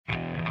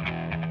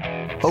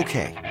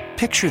Okay,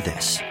 picture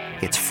this.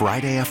 It's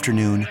Friday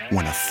afternoon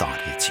when a thought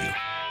hits you.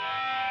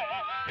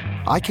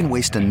 I can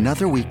waste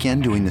another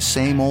weekend doing the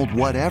same old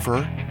whatever,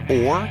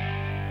 or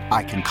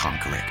I can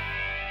conquer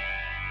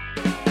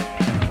it.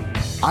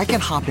 I can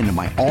hop into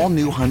my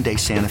all-new Hyundai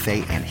Santa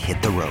Fe and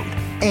hit the road.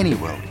 Any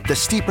road. The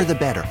steeper, the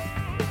better.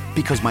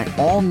 Because my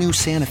all-new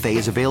Santa Fe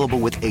is available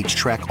with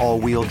H-Track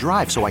all-wheel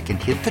drive, so I can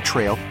hit the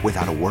trail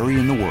without a worry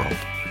in the world.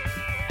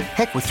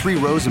 Heck, with 3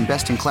 rows and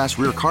best-in-class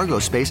rear cargo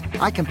space,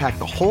 I can pack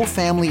the whole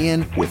family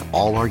in with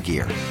all our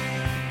gear.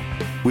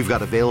 We've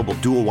got available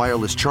dual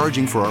wireless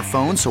charging for our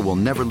phones, so we'll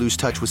never lose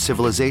touch with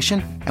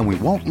civilization, and we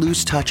won't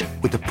lose touch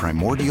with the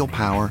primordial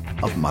power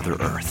of Mother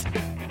Earth.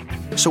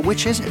 So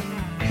which is it?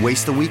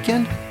 Waste the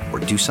weekend or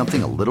do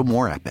something a little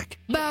more epic?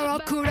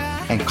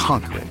 And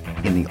conquer it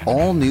in the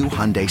all-new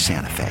Hyundai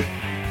Santa Fe.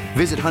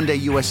 Visit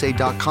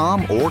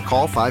HyundaiUSA.com or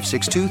call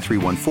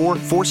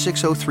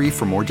 562-314-4603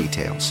 for more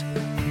details.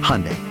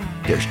 Hyundai,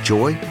 there's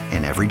joy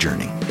in every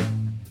journey.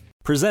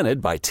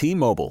 Presented by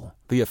T-Mobile,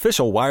 the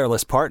official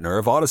wireless partner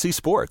of Odyssey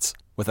Sports.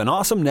 With an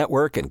awesome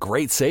network and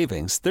great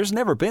savings, there's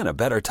never been a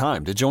better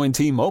time to join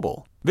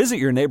T-Mobile. Visit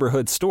your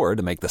neighborhood store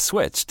to make the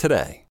switch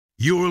today.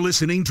 You're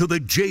listening to the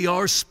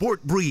JR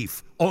Sport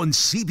Brief on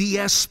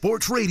CBS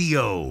Sports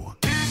Radio.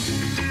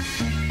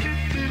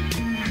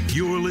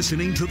 You're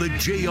listening to the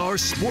JR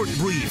Sport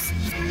Brief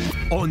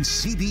on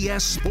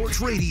CBS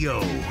Sports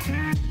Radio.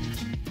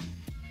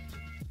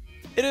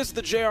 It is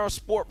the JR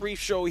Sport Brief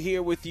Show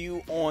here with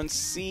you on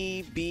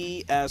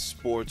CBS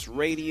Sports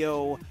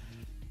Radio.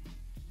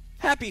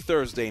 Happy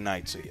Thursday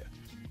night to you.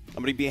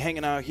 I'm going to be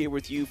hanging out here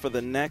with you for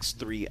the next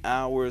 3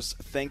 hours.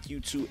 Thank you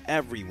to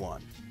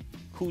everyone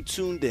who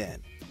tuned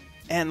in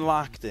and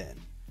locked in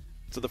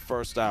to the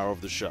first hour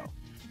of the show.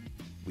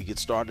 We get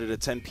started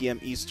at 10 p.m.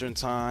 Eastern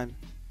Time,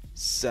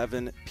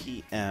 7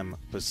 p.m.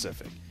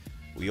 Pacific.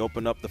 We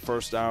opened up the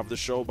first hour of the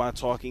show by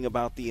talking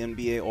about the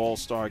NBA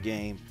All-Star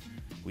Game.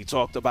 We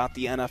talked about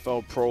the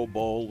NFL Pro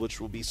Bowl,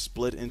 which will be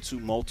split into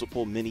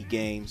multiple mini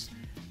games.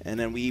 And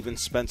then we even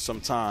spent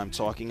some time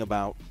talking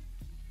about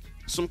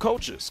some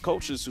coaches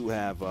who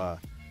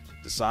have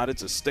decided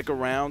to stick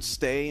around,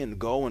 stay, and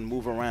go and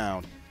move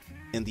around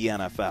in the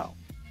NFL.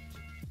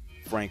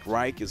 Frank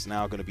Reich is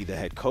now going to be the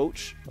head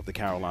coach of the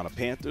Carolina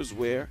Panthers,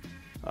 where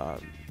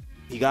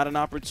he got an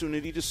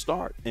opportunity to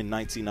start in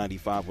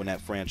 1995 when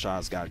that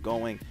franchise got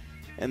going.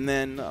 And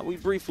then we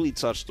briefly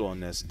touched on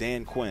this.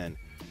 Dan Quinn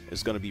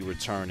is going to be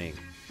returning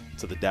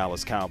to the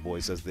Dallas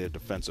Cowboys as their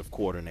defensive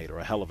coordinator,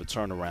 a hell of a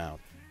turnaround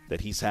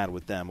that he's had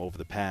with them over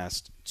the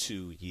past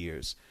 2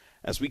 years.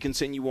 As we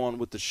continue on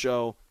with the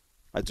show,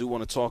 I do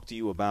want to talk to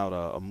you about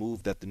a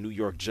move that the New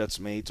York Jets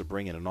made to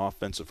bring in an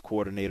offensive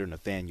coordinator,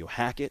 Nathaniel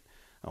Hackett,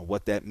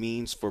 what that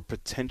means for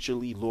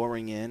potentially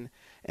luring in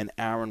an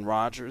Aaron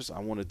Rodgers. I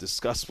want to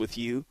discuss with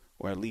you,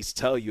 or at least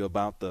tell you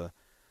about the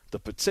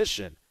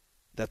petition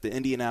that the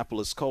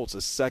Indianapolis Colts,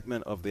 a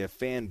segment of their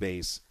fan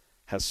base,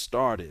 has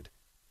started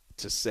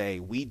to say,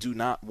 we do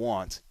not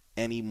want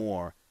any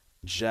more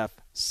Jeff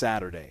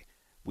Saturday.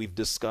 We've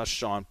discussed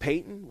Sean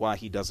Payton, why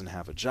he doesn't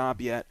have a job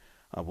yet.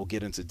 We'll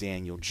get into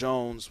Daniel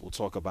Jones. We'll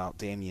talk about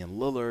Damian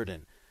Lillard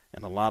and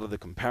a lot of the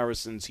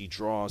comparisons he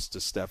draws to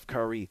Steph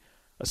Curry,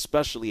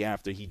 especially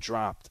after he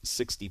dropped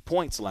 60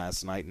 points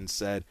last night and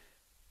said,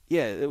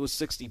 yeah, it was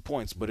 60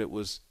 points, but it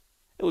was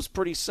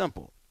pretty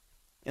simple.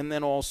 And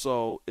then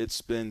also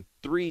it's been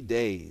 3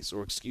 years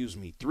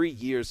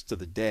to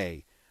the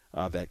day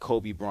that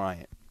Kobe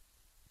Bryant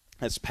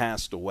has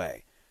passed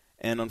away.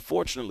 And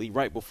unfortunately,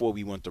 right before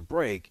we went to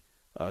break,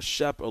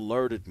 Shep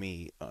alerted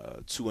me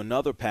to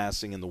another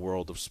passing in the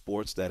world of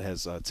sports that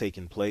has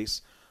taken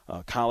place.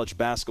 College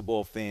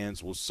basketball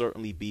fans will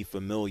certainly be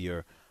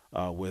familiar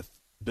with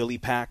Billy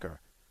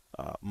Packer.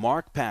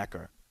 Mark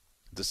Packer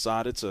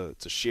decided to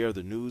share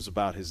the news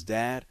about his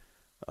dad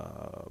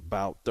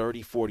about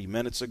 30-40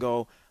 minutes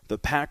ago. The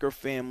Packer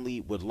family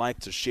would like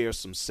to share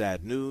some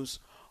sad news.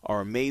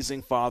 Our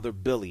amazing father,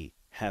 Billy,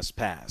 has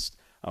passed.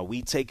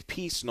 We take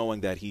peace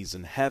knowing that he's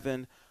in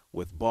heaven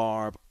with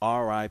Barb,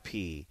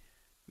 R.I.P.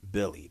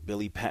 Billy.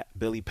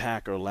 Billy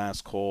Packer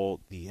last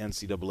called the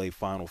NCAA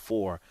Final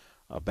Four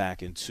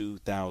back in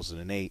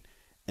 2008.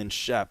 And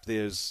Shep,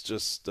 there's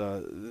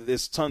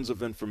tons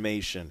of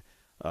information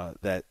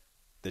that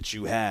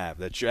you have,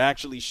 that you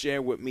actually share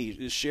with me.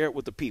 Just share it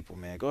with the people,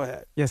 man. Go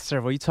ahead. Yes,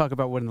 sir. Well, you talk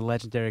about one of the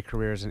legendary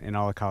careers in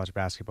all of college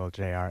basketball,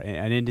 JR.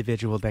 An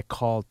individual that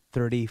called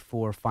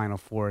 34 Final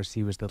Fours.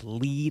 He was the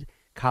lead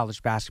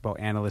college basketball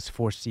analyst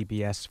for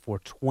CBS for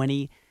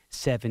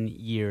 27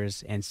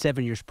 years. And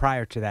 7 years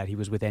prior to that, he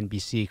was with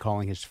NBC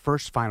calling his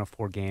first Final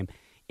Four game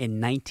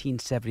in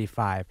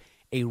 1975.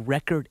 A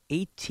record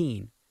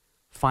 18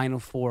 Final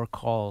Four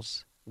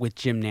calls with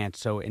Jim Nantz.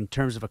 So in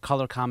terms of a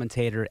color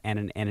commentator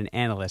and an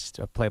analyst,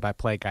 a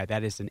play-by-play guy,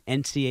 that is an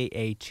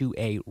NCAA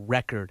 2A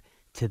record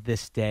to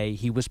this day.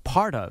 He was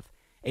part of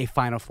a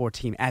Final Four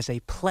team as a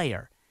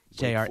player,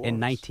 JR, in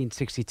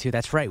 1962.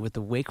 That's right, with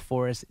the Wake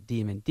Forest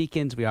Demon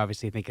Deacons. We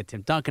obviously think of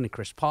Tim Duncan and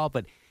Chris Paul,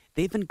 but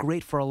they've been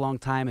great for a long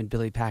time, and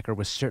Billy Packer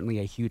was certainly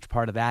a huge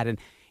part of that. And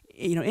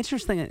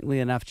Interestingly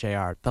enough,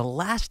 JR, the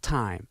last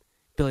time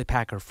Billy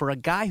Packer, for a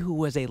guy who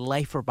was a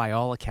lifer by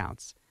all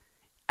accounts,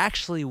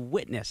 actually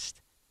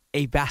witnessed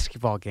a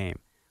basketball game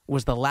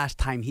was the last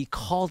time he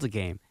called a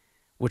game,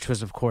 which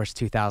was, of course,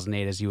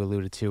 2008, as you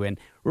alluded to, and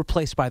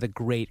replaced by the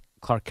great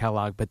Clark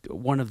Kellogg, but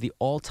one of the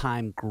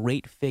all-time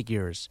great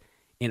figures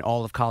in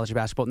all of college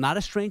basketball. Not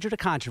a stranger to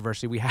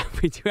controversy. We do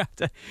have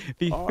to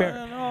be fair.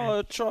 I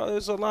know.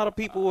 There's a lot of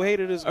people who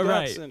hated his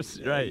guts,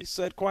 right. He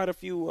said quite a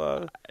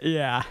few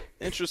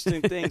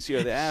interesting things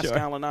here. They asked Sure.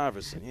 Allen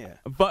Iverson,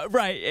 But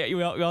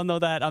we all know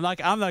that. I'm not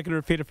going to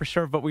repeat it for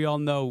sure, but we all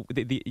know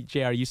the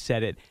JR. You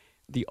said it.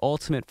 The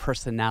ultimate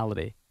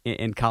personality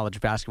in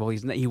college basketball.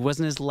 He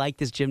wasn't as liked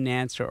as Jim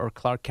Nance or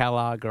Clark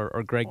Kellogg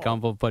or Greg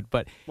Gumbel,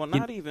 but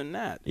not even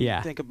that. Yeah.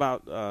 You think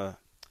about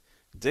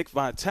Dick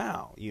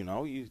Vitale.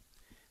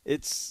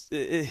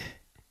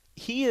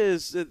 He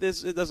is.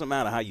 It doesn't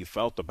matter how you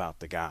felt about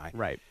the guy.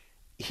 Right.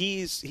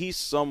 He's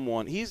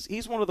someone.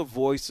 He's one of the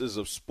voices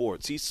of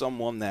sports. He's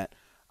someone that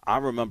I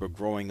remember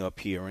growing up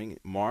hearing.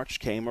 March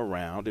came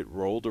around. It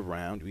rolled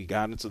around. We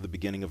got into the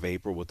beginning of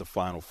April with the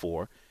Final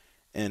Four,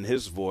 and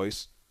his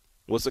voice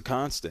was a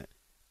constant.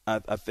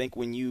 I think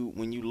when you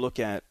look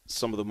at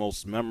some of the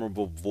most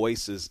memorable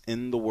voices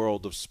in the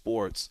world of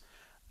sports,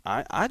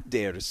 I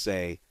dare to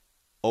say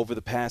over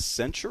the past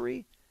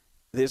century,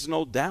 there's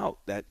no doubt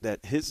that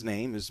his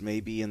name is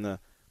maybe in the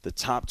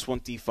top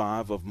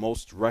 25 of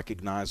most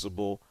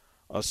recognizable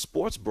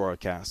sports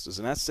broadcasters.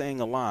 And that's saying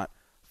a lot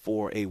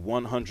for a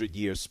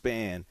 100-year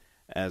span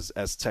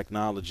as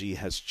technology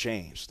has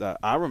changed.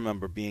 I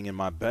remember being in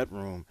my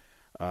bedroom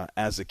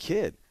as a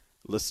kid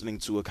listening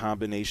to a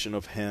combination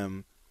of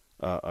him,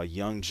 a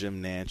young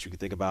Jim Nance. You can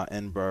think about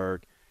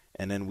Enberg.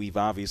 And then we've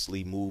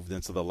obviously moved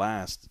into the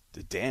last,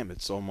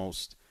 it's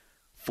almost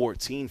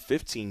 14,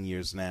 15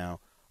 years now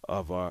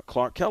of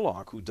Clark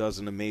Kellogg, who does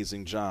an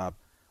amazing job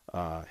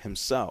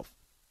himself.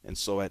 And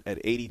so at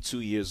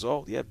 82 years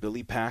old,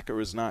 Billy Packer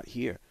is not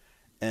here.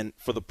 And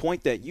for the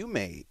point that you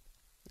made,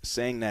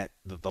 saying that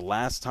the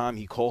last time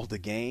he called a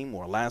game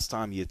or last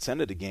time he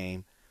attended a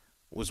game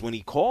was when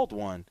he called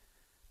one,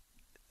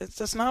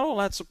 it's not all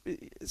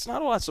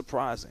that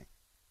surprising.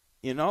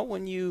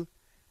 When you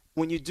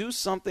do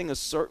something a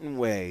certain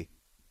way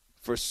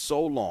for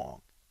so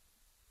long,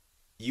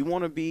 you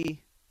want to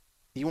be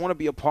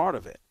a part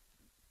of it.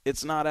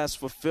 It's not as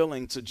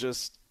fulfilling to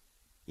just,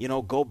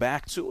 go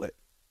back to it.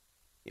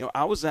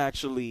 I was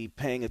actually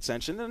paying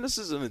attention, and this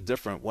is in a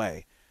different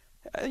way.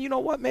 And you know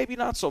what? Maybe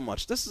not so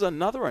much. This is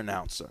another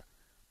announcer,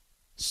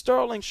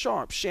 Sterling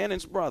Sharp,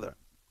 Shannon's brother.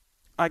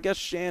 I guess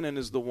Shannon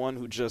is the one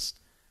who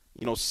just,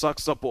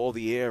 sucks up all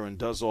the air and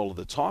does all of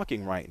the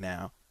talking right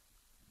now.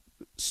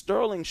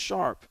 Sterling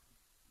Sharp,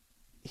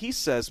 he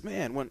says,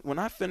 man, when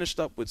I finished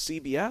up with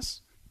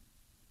CBS,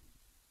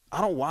 I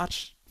don't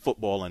watch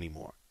football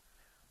anymore.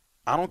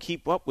 I don't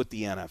keep up with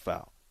the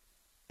NFL.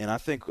 And I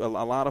think a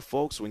lot of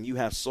folks, when you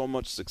have so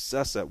much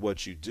success at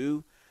what you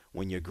do,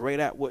 when you're great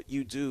at what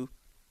you do,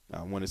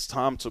 when it's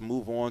time to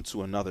move on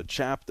to another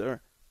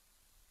chapter,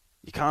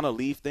 you kind of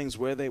leave things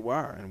where they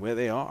were and where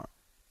they are.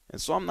 And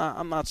so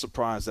I'm not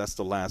surprised that's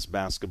the last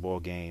basketball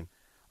game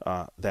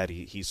that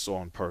he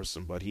saw in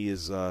person. But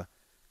he's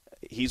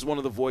one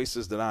of the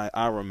voices that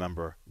I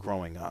remember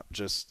growing up.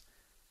 Just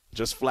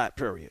flat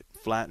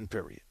and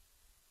period.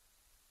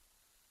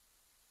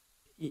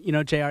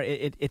 JR,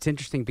 it's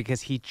interesting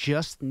because he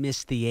just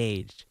missed the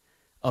age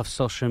of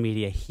social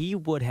media.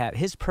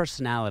 His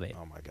personality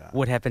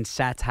would have been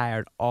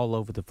satired all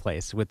over the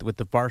place with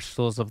the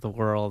Barstools of the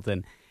world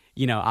and,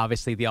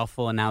 obviously the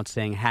awful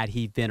announcing had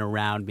he been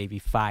around maybe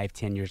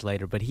 5-10 years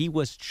later. But he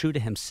was true to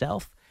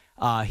himself.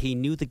 He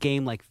knew the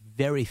game like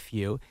very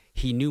few.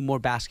 He knew more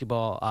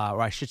basketball, or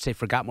I should say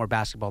forgot more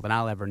basketball than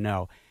I'll ever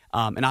know.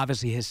 And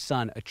obviously his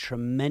son, a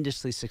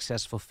tremendously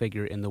successful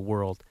figure in the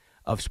world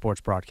of sports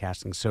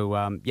broadcasting.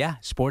 So,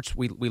 sports,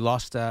 we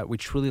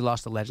truly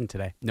lost a legend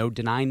today. No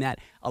denying that.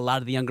 A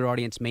lot of the younger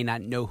audience may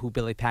not know who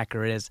Billy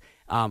Packer is.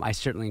 I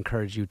certainly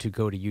encourage you to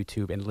go to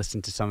YouTube and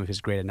listen to some of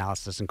his great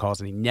analysis and calls,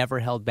 and he never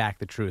held back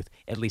the truth,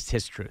 at least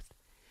his truth.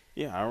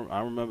 Yeah,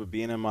 I remember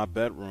being in my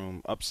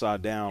bedroom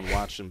upside down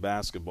watching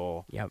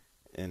basketball. Yep.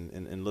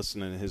 And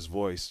listening to his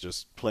voice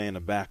just play in the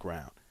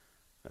background.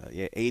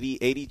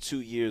 82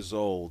 years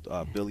old,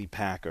 Billy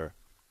Packer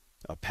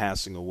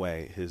passing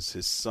away.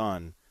 His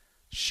son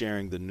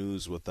sharing the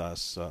news with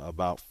us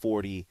about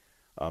 40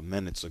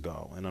 minutes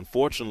ago. And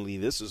unfortunately,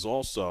 this is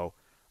also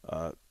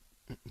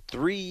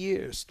 3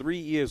 years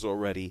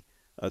already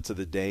to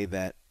the day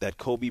that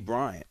Kobe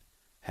Bryant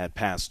had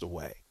passed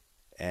away.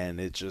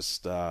 And it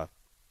just,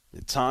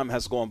 time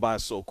has gone by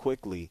so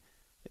quickly.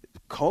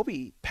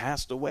 Kobe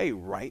passed away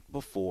right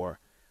before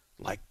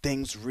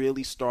things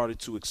really started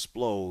to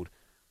explode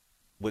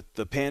with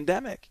the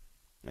pandemic.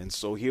 And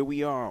so here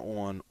we are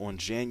on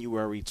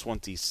January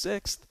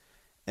 26th.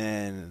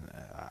 And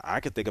I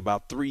could think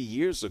about 3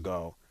 years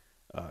ago,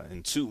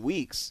 in 2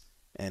 weeks,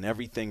 and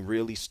everything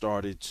really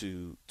started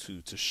to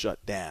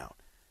shut down.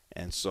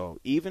 And so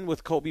even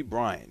with Kobe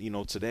Bryant,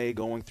 today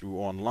going through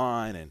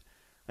online and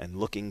and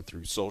looking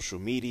through social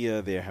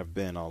media, there have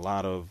been a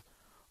lot of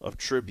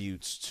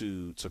tributes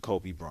to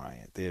Kobe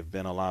Bryant. There have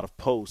been a lot of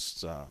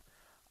posts.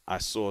 I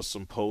saw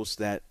some posts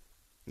that,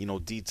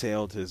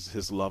 detailed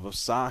his love of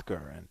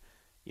soccer. And,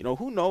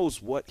 who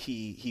knows what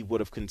he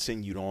would have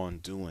continued on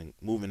doing,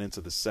 moving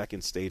into the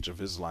second stage of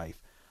his life.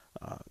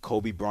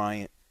 Kobe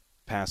Bryant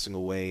passing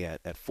away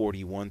at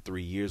 41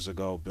 3 years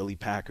ago. Billy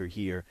Packer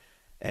here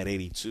at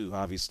 82.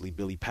 Obviously,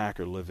 Billy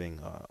Packer living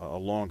a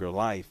longer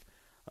life.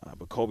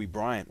 But Kobe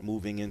Bryant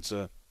moving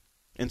into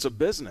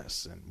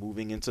business and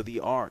moving into the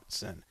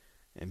arts and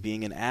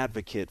being an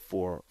advocate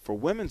for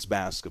women's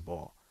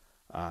basketball.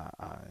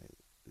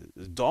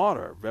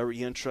 Daughter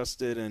very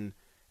interested in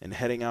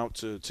heading out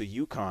to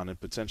UConn and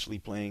potentially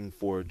playing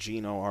for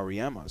Gino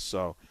Auriemma.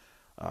 So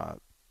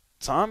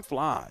time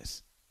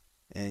flies,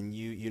 and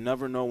you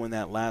never know when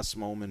that last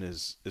moment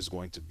is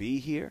going to be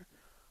here.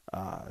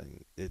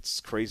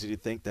 It's crazy to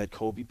think that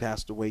Kobe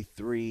passed away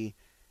 3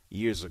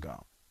 years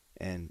ago.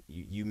 And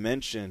you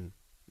mentioned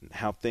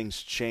how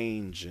things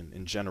change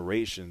in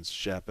generations,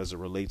 Shep, as it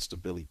relates to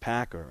Billy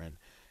Packer. And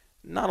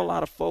not a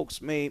lot of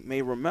folks may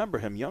remember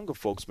him. Younger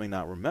folks may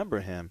not remember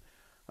him.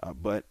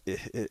 But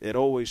it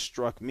always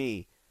struck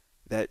me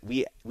that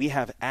we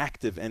have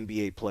active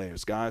NBA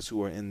players, guys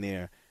who are in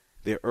their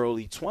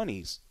early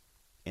 20s,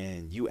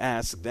 and you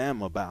ask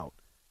them about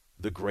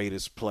the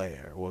greatest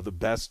player or the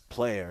best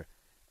player,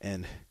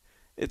 and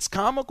it's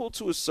comical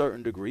to a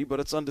certain degree, but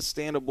it's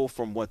understandable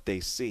from what they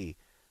see.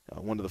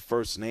 One of the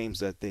first names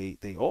that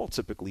they all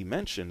typically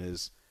mention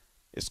is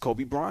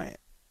Kobe Bryant.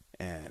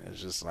 And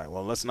it's just like,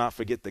 well, let's not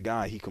forget the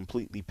guy he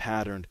completely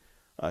patterned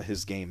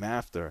his game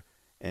after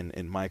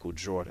in Michael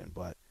Jordan.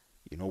 But,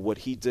 what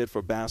he did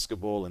for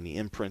basketball and the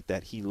imprint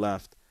that he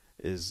left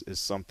is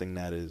something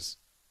that is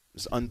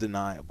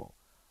undeniable.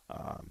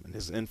 And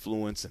his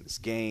influence and his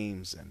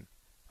games. And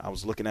I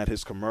was looking at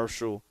his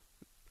commercial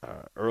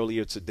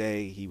earlier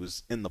today. He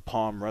was in the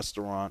Palm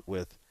restaurant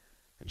with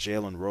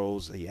Jalen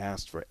Rose. He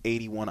asked for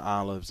 81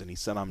 olives, and he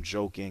said, "I'm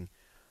joking."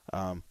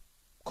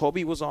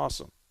 Kobe was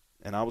awesome,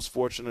 and I was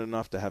fortunate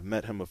enough to have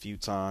met him a few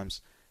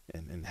times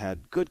and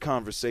had good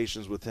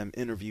conversations with him,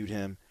 interviewed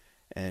him,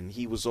 and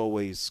he was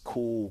always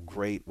cool,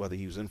 great, whether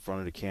he was in front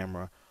of the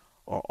camera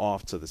or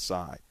off to the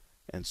side.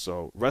 And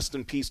so rest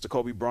in peace to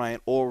Kobe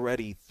Bryant.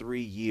 Already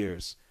 3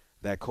 years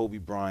that Kobe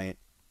Bryant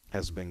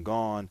has been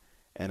gone.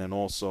 And then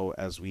also,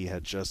 as we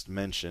had just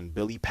mentioned,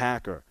 Billy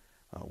Packer,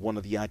 one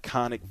of the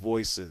iconic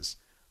voices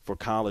for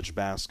college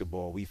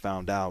basketball. We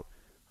found out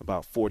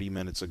about 40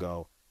 minutes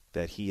ago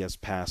that he has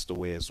passed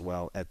away as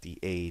well at the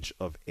age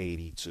of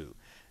 82.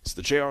 It's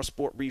the JR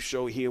Sport Brief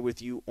Show here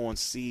with you on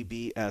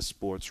CBS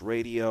Sports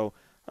Radio.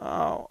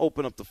 I'll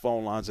open up the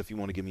phone lines if you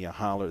want to give me a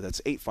holler.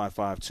 That's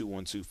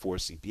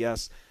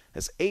 855-212-4CBS.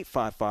 That's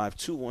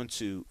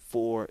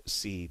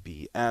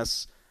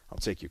 855-212-4CBS. I'll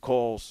take your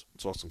calls,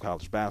 talk some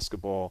college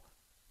basketball,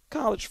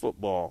 college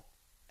football,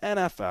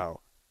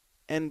 NFL,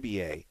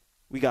 NBA.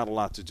 We got a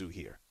lot to do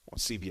here on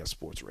CBS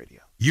Sports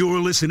Radio. You're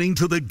listening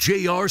to the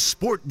JR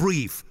Sport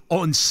Brief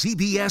on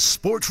CBS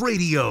Sports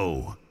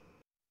Radio.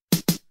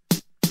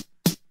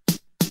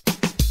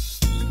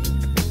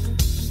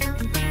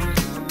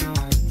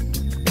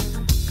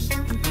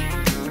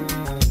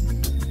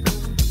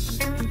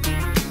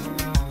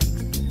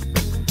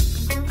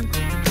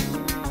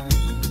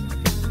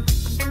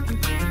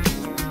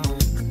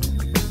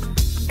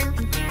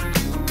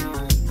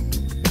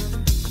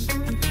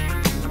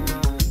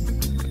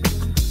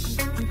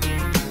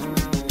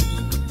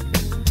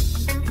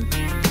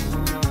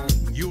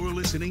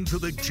 To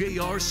the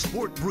JR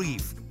Sport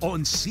Brief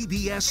on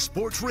CBS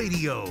Sports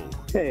Radio.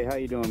 Hey, how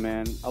you doing,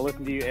 man? I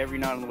listen to you every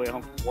night on the way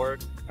home from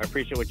work. I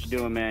appreciate what you're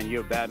doing, man.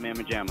 You're a bad man,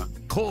 Majama.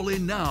 Call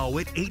in now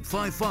at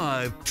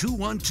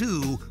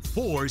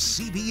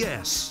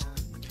 855-212-4CBS.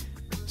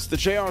 It's the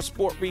JR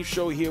Sport Brief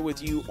Show here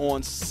with you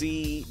on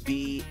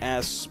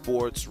CBS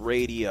Sports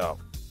Radio.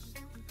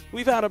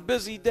 We've had a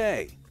busy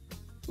day.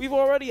 We've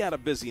already had a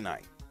busy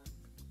night.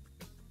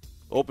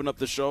 Open up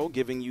the show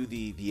giving you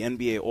the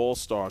NBA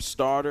All-Star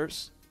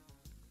starters.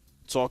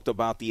 Talked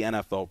about the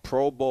NFL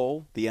Pro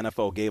Bowl. The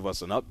NFL gave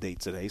us an update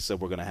today,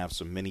 said we're going to have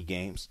some mini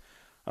games.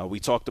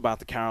 We talked about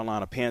the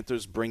Carolina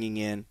Panthers bringing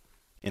in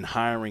and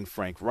hiring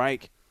Frank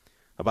Reich.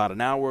 About an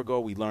hour ago,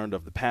 we learned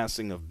of the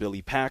passing of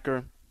Billy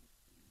Packer,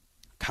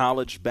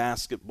 college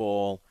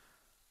basketball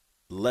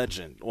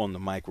legend on the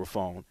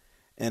microphone.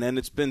 And then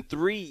it's been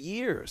 3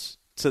 years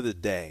to the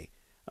day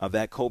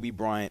that Kobe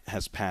Bryant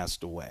has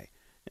passed away.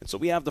 And so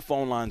we have the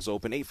phone lines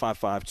open,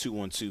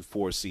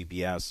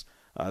 855-212-4CBS.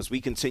 As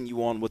we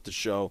continue on with the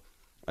show,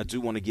 I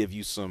do want to give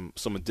you some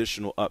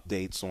additional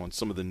updates on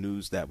some of the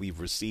news that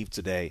we've received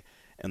today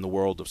in the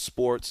world of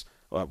sports.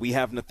 We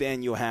have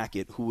Nathaniel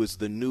Hackett, who is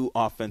the new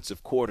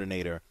offensive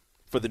coordinator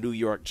for the New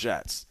York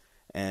Jets.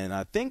 And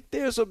I think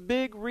there's a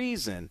big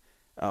reason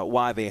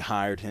why they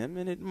hired him,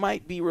 and it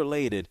might be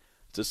related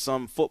to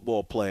some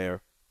football player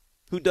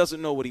who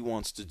doesn't know what he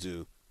wants to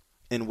do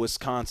in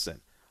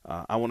Wisconsin.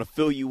 I want to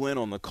fill you in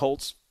on the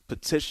Colts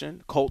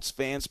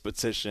fans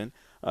petition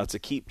to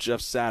keep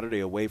Jeff Saturday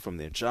away from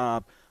their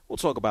job. We'll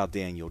talk about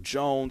Daniel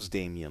Jones,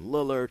 Damian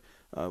Lillard.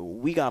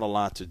 We got a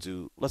lot to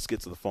do. Let's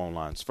get to the phone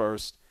lines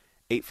first.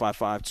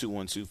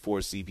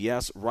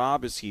 855-212-4CBS.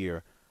 Rob is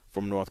here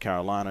from North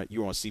Carolina.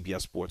 You're on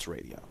CBS Sports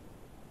Radio.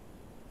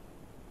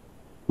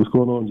 What's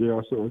going on,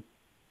 JR, sir?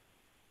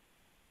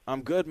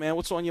 I'm good, man.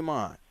 What's on your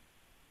mind?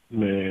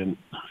 Man,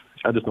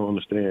 I just don't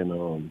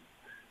understand.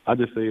 I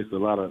just say it's a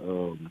lot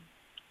of.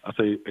 I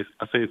say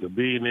it's a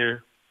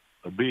billionaire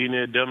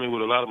dummy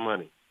with a lot of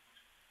money.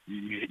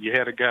 You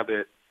had a guy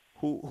that.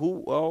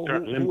 Who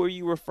are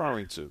you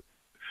referring to?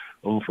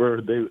 I'm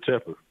referring to David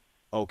Tepper.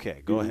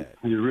 Okay, go ahead.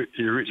 He's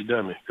a rich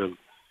dummy because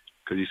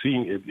you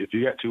seen if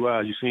you got 2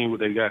 eyes, you seen what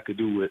that guy could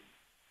do with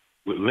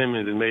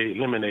lemons and made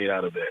lemonade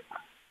out of that.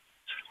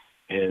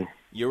 And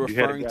you're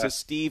referring to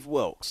Steve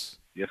Wilkes.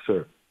 Yes,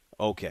 sir.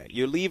 Okay,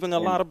 you're leaving a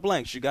lot of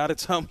blanks. You got to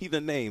tell me the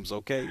names,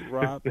 okay,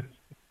 Rob?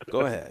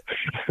 Go ahead.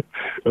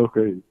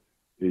 Okay,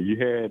 you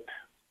had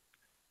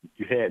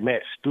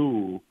Matt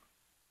Stool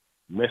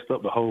messed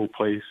up the whole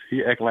place. He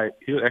was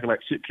acting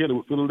like shit killer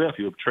with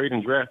Philadelphia,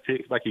 trading draft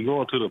picks like he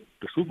going to the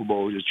Super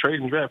Bowl. He's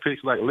trading draft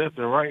picks like left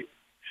and right,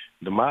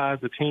 demise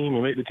the team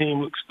and make the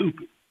team look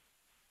stupid.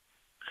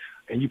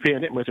 And you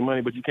paying that much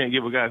money, but you can't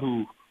give a guy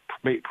who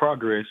made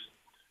progress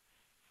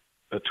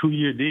a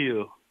 2-year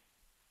deal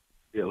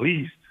at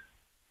least.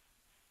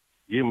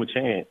 Give him a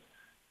chance.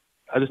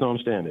 I just don't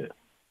understand that.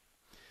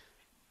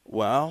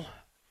 Well,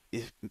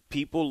 if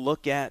people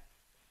look at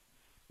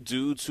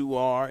dudes who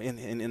are,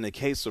 in the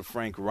case of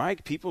Frank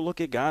Reich, people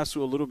look at guys who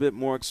are a little bit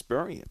more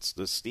experienced.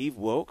 The Steve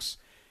Wilkes,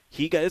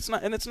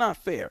 it's not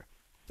fair.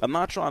 I'm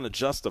not trying to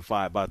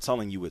justify it by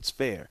telling you it's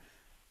fair.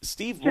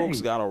 Steve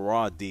Wilkes got a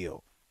raw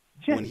deal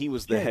when he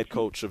was the head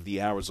coach of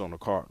the Arizona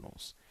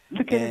Cardinals.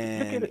 Look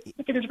at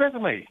his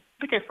resume.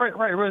 Look at Frank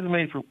Reich's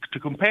resume to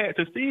compare it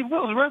to Steve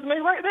Wilkes' resume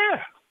right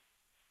there.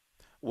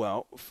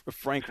 Well,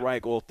 Frank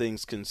Reich, all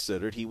things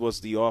considered, he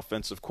was the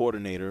offensive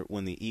coordinator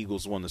when the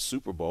Eagles won the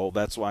Super Bowl.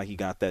 That's why he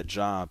got that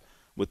job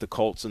with the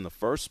Colts in the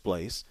first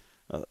place.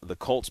 The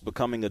Colts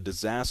becoming a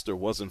disaster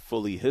wasn't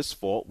fully his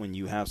fault when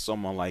you have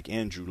someone like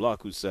Andrew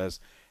Luck who says,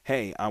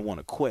 hey, I want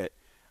to quit.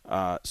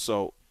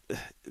 So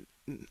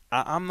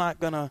I'm not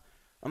gonna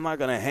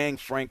hang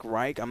Frank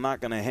Reich. I'm not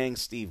going to hang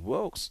Steve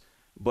Wilkes.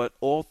 But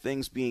all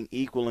things being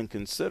equal and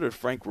considered,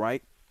 Frank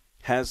Reich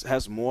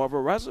has more of a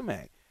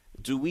resume.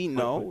 Do we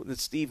know that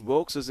Steve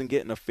Wilkes isn't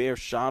getting a fair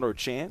shot or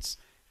chance?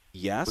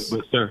 Yes.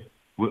 But sir,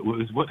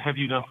 what have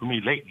you done for me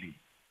lately?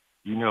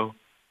 You know,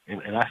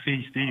 and I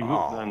see Steve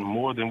Wilkes done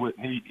more than what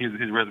his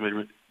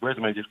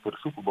resume just for the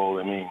Super Bowl.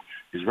 I mean,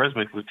 his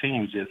resume for the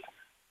team is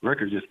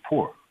record just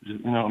poor. You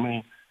know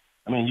what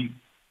I mean?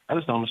 I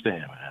just don't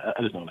understand, man.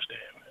 I just don't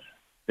understand, man.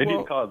 They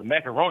didn't call it the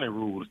macaroni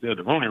rule instead of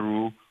the Rooney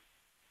rule.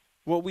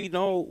 Well, we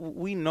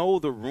know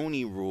the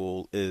Rooney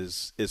rule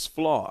is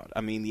flawed.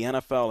 I mean, the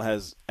NFL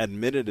has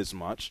admitted as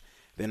much.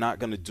 They're not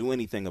going to do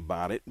anything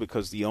about it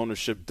because the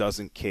ownership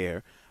doesn't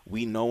care.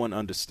 We know and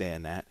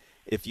understand that.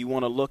 If you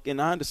want to look, and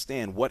I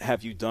understand what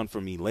have you done for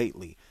me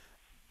lately.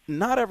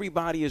 Not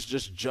everybody is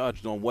just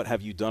judged on what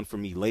have you done for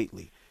me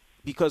lately,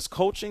 because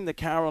coaching the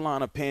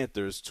Carolina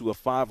Panthers to a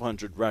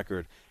 500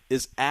 record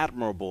is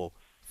admirable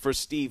for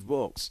Steve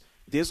Wilkes.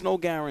 There's no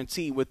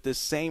guarantee with this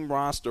same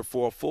roster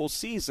for a full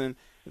season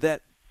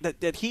that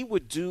he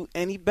would do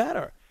any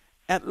better.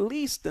 At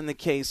least in the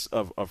case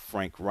of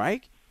Frank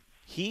Reich,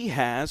 he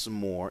has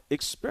more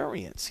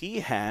experience.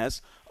 He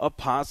has a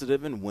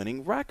positive and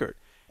winning record.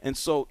 And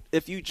so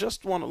if you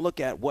just want to look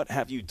at what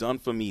have you done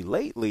for me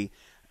lately,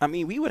 I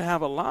mean, we would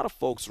have a lot of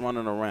folks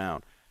running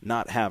around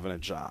not having a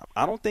job.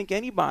 I don't think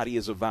anybody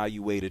is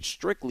evaluated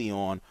strictly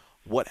on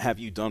what have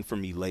you done for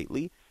me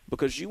lately,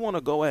 because you want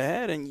to go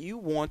ahead and you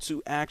want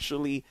to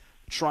actually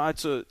try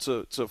to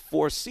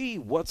foresee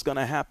what's going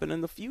to happen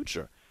in the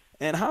future.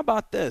 And how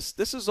about this?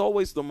 This is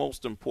always the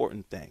most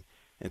important thing.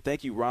 And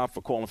thank you, Rob,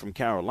 for calling from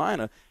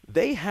Carolina.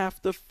 They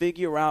have to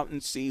figure out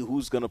and see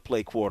who's going to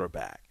play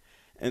quarterback.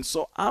 And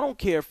so I don't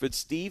care if it's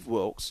Steve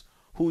Wilkes,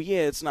 who,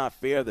 it's not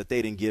fair that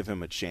they didn't give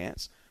him a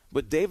chance,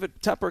 but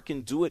David Tepper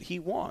can do what he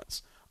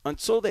wants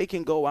until they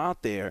can go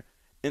out there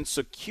and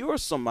secure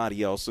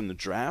somebody else in the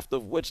draft,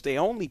 of which they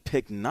only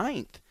picked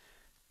 9th.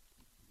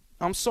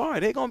 I'm sorry,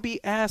 they're going to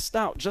be asked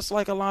out just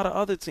like a lot of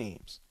other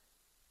teams.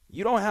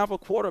 You don't have a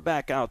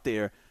quarterback out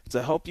there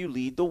to help you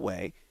lead the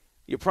way.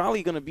 You're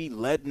probably going to be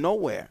led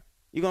nowhere.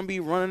 You're going to be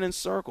running in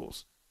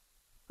circles.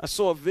 I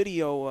saw a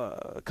video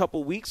a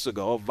couple weeks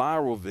ago, a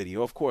viral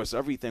video. Of course,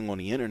 everything on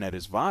the internet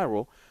is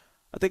viral.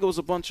 I think it was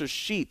a bunch of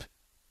sheep,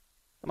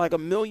 like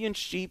 1 million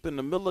sheep in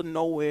the middle of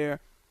nowhere,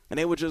 and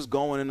they were just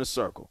going in a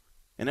circle.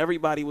 And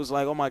everybody was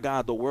like, oh, my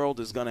God, the world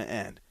is going to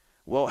end.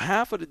 Well,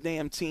 half of the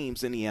damn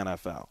teams in the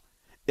NFL,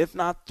 if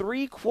not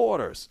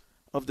 3/4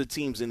 of the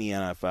teams in the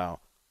NFL,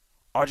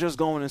 are just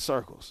going in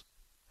circles,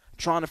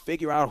 trying to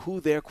figure out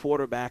who their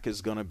quarterback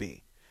is going to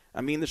be.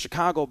 I mean, the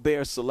Chicago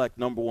Bears select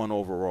number 1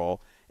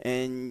 overall,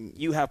 and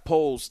you have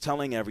polls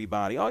telling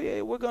everybody, oh,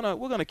 yeah, we're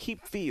going to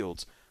keep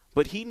Fields,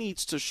 but he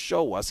needs to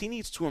show us, he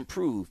needs to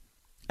improve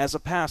as a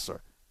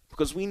passer.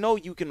 Because we know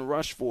you can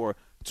rush for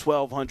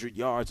 1,200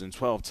 yards and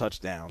 12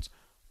 touchdowns.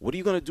 What are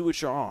you going to do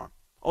with your arm?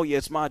 Oh, yeah,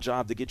 it's my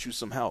job to get you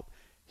some help.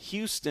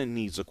 Houston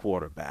needs a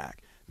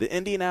quarterback. The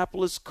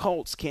Indianapolis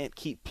Colts can't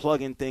keep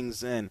plugging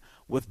things in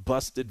with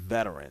busted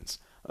veterans.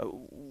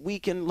 We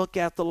can look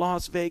at the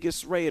Las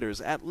Vegas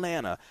Raiders,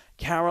 Atlanta,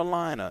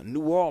 Carolina,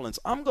 New Orleans.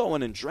 I'm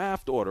going in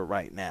draft order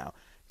right now.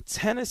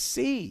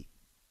 Tennessee.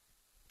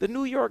 The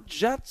New York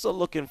Jets are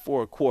looking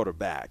for a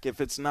quarterback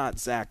if it's not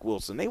Zach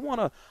Wilson. They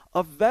want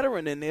a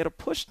veteran in there to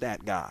push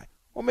that guy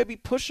or maybe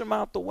push him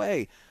out the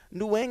way.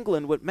 New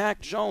England with Mac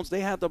Jones,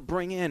 they had to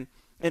bring in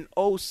an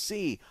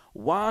OC.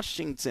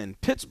 Washington,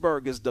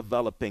 Pittsburgh is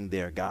developing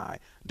their guy.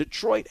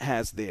 Detroit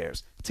has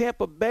theirs.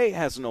 Tampa Bay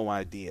has no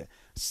idea.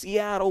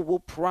 Seattle will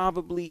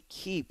probably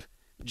keep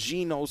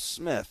Geno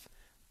Smith.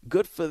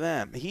 Good for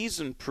them.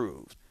 He's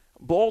improved.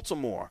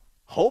 Baltimore,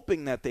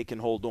 hoping that they can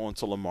hold on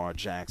to Lamar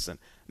Jackson.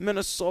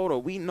 Minnesota,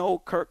 we know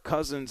Kirk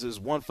Cousins is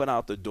 1 foot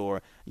out the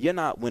door. You're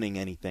not winning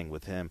anything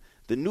with him.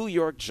 The New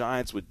York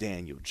Giants with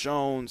Daniel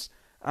Jones.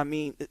 I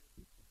mean,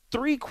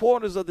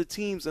 3/4 of the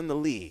teams in the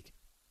league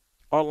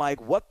are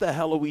like, what the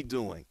hell are we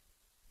doing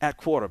at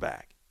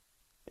quarterback?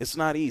 It's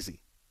not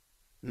easy.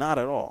 Not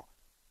at all.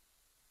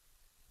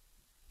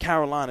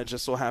 Carolina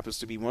just so happens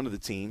to be one of the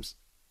teams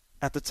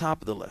at the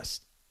top of the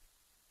list.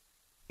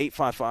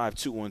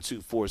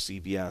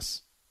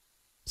 855-212-4CBS.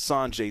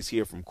 Sanjay's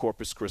here from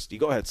Corpus Christi.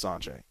 Go ahead,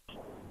 Sanjay.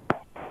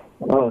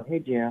 Oh, hey,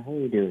 JR. How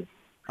you doing?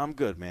 I'm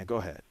good, man. Go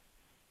ahead.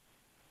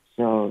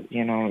 So,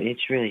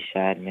 it's really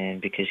sad, man,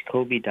 because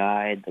Kobe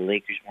died, the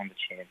Lakers won the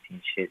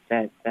championship.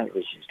 That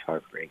was just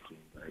heartbreaking.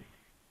 But,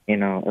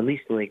 at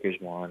least the Lakers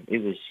won.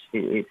 It was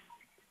a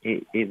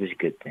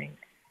good thing.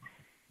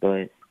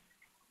 But,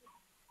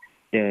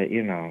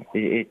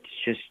 it's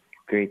just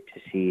great to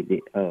see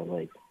the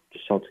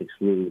Celtics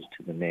lose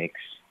to the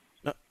Knicks.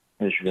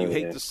 Really you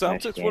hate the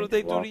Celtics? Nice what did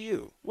they do to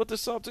you? What did the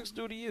Celtics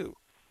do to you?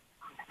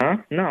 Huh?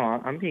 No,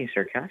 I'm being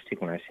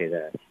sarcastic when I say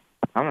that.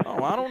 I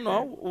don't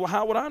know. Well,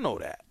 how would I know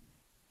that?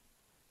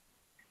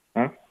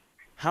 Huh?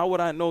 How would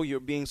I know you're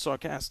being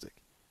sarcastic?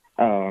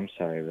 Oh, I'm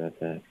sorry about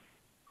that.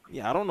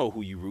 Yeah, I don't know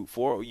who you root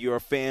for. You're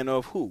a fan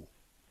of who?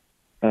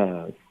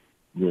 The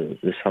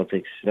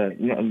Celtics,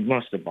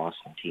 most of the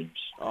Boston teams.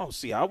 Oh,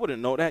 see, I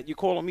wouldn't know that. You're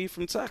calling me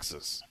from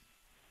Texas.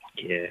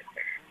 Yeah,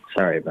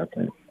 sorry about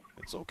that.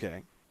 It's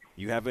okay.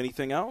 You have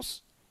anything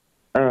else?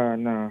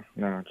 No.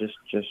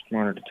 Just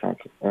wanted to talk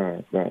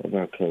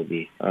about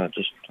Kobe.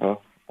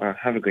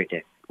 Have a great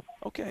day.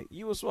 Okay,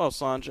 you as well,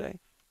 Sanjay.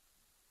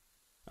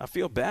 I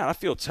feel bad. I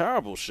feel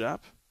terrible,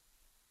 Shep.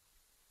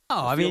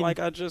 Oh, I feel like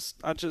I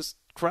just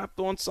crapped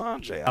on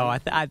Sanjay.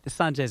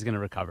 Sanjay's going to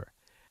recover.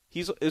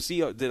 Is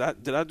he? Did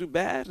I do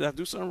bad? Did I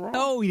do something wrong?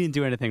 No, he didn't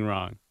do anything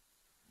wrong.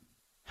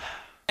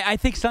 I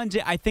think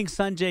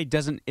Sanjay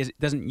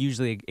doesn't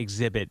usually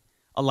exhibit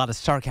a lot of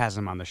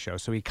sarcasm on the show,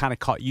 so he kind of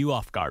caught you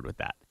off guard with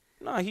that.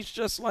 No, he's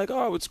just like,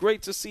 oh, it's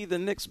great to see the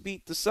Knicks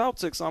beat the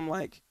Celtics. I'm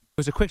like, it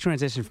was a quick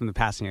transition from the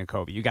passing of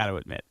Kobe. You got to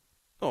admit.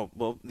 Oh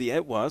well, yeah,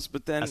 it was.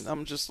 But then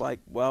I'm just like,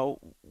 well,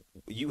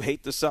 you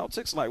hate the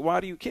Celtics? Like, why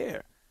do you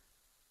care?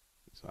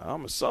 So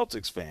I'm a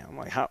Celtics fan. I'm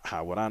like,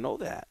 how would I know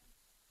that?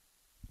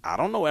 I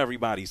don't know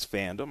everybody's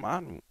fandom.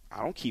 I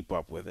don't keep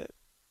up with it.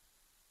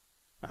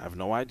 I have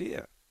no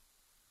idea.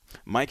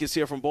 Mike is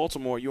here from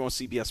Baltimore. You're on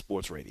CBS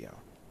Sports Radio.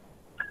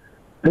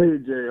 Hey,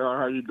 JR,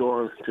 how you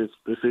doing this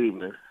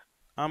evening?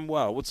 I'm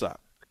well. What's up?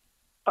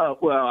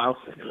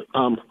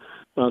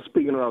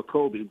 Speaking about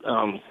Kobe,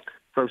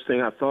 first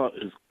thing I thought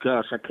is,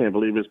 gosh, I can't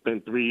believe it's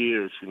been 3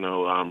 years,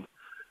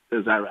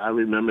 because I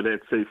remember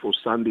that fateful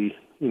Sunday,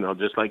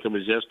 just like it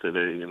was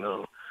yesterday, and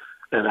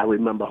I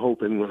remember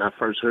hoping when I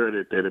first heard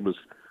it that it was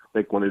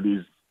like one of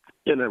these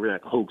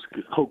internet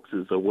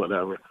hoaxes or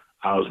whatever.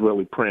 I was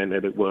really praying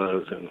that it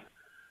was, and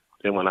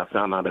then when I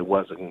found out it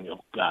wasn't,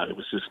 God, it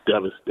was just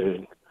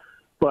devastating.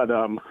 But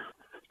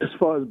as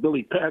far as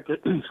Billy Packer,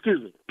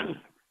 excuse me,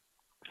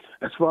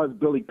 as far as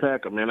Billy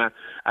Packer, man,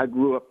 I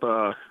grew up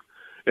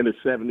in the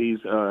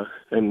 70s,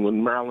 and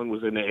when Maryland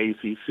was in the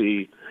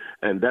ACC,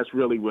 and that's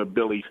really where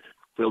Billy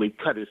really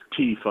cut his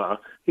teeth.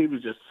 He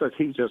was just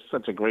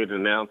such a great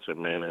announcer,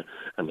 man.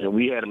 I mean,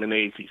 we had him in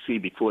the ACC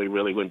before he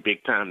really went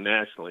big time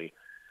nationally,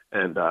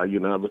 and I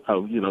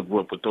grew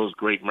up with those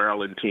great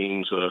Maryland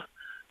teams.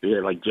 They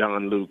had like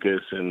John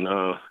Lucas and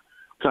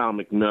Tom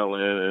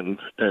McMillan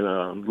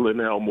and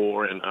Linnell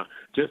Moore, and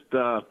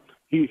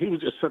he was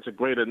just such a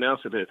great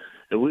announcer that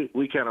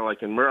we kind of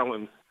like in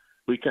Maryland,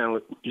 we kind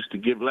of used to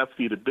give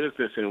Lefty the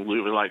business, and we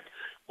were like,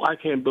 why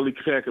can't Billy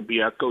Packer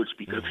be our coach?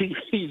 Because he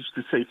used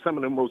to say some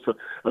of the most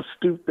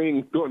astute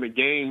things during the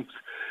games,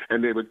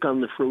 and they would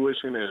come to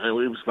fruition, and it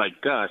was like,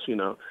 gosh,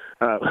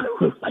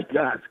 like,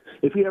 gosh,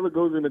 if he ever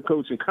goes into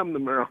coaching, come to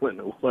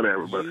Maryland or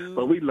whatever.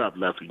 But we love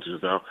Lefty,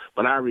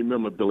 But I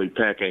remember Billy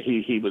Packer.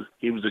 He was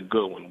a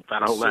good one.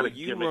 So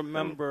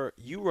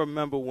you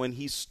remember when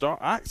he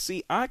started?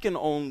 I can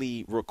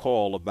only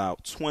recall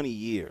about 20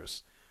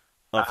 years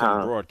of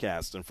him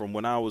broadcasting from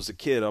when I was a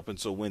kid up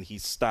until when he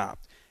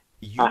stopped.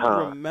 You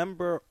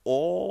remember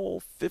all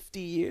 50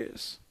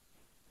 years?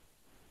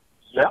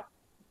 Yep.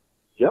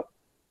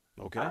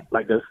 Okay.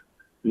 Like this.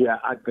 Yeah,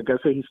 like I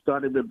said, he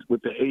started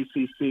with the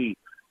ACC.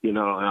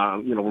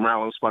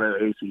 Maryland started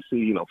at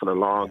ACC, for the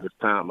longest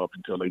time up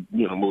until they,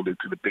 moved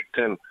into the Big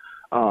Ten.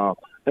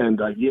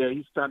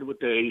 He started with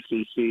the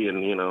ACC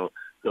and,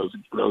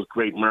 those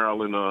great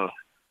Maryland,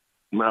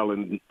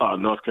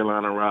 North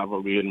Carolina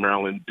rivalry and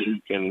Maryland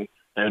Duke.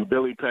 And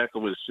Billy Packer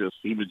was just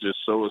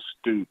so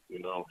astute,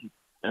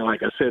 And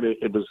like I said,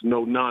 it was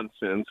no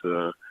nonsense.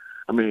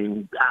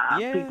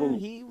 People.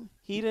 He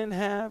didn't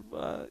have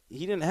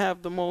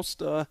the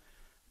most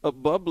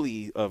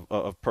bubbly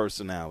of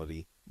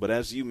personality. But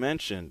as you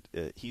mentioned,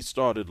 he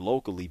started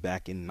locally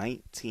back in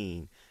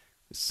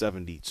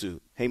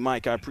 1972. Hey,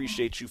 Mike, I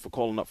appreciate you for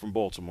calling up from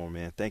Baltimore,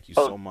 man. Thank you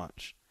so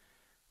much.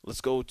 Let's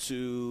go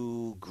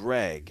to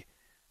Greg.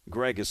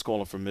 Greg is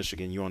calling from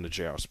Michigan. You're on the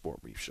JR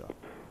Sport Brief Show.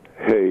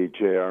 Hey,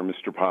 JR,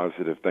 Mr.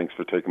 Positive. Thanks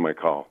for taking my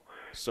call.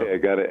 So, hey, I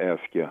got to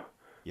ask you.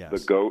 Yes. The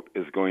GOAT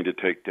is going to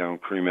take down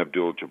Kareem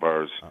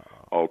Abdul-Jabbar's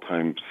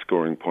all-time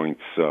scoring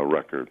points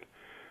record.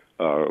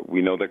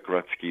 We know that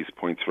Gretzky's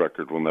points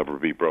record will never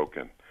be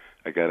broken.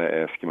 I got to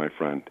ask you, my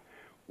friend,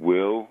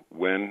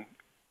 when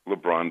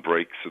LeBron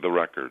breaks the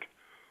record,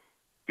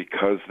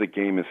 because the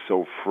game is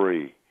so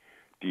free,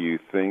 do you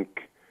think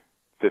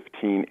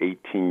 15,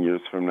 18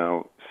 years from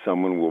now,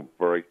 someone will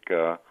break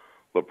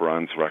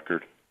LeBron's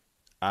record?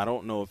 I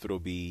don't know if it'll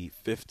be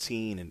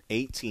 15 and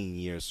 18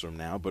 years from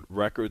now, but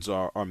records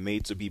are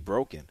made to be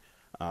broken.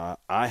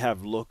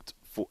 I've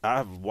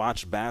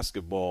watched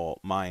basketball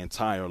my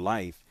entire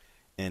life,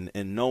 and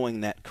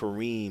knowing that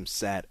Kareem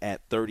sat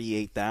at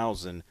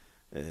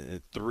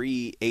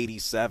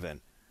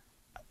 38,387,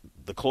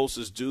 the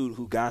closest dude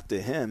who got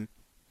to him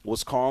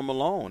was Karl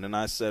Malone. And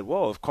I said,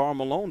 well, if Karl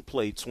Malone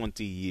played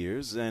 20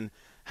 years, then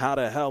how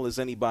the hell is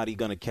anybody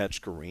going to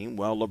catch Kareem?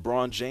 Well,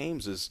 LeBron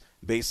James is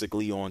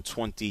basically on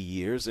 20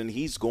 years, and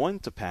he's going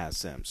to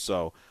pass him.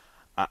 So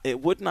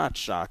it would not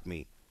shock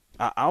me.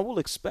 I will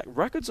expect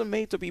records are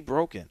made to be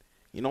broken.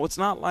 It's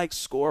not like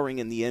scoring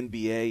in the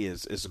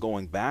NBA is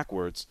going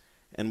backwards.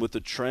 And with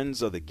the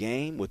trends of the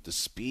game, with the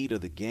speed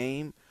of the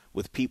game,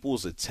 with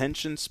people's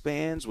attention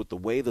spans, with the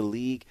way the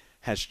league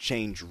has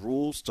changed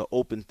rules to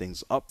open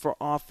things up for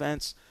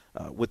offense,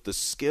 with the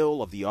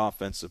skill of the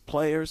offensive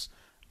players,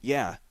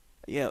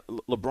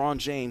 LeBron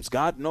James,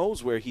 God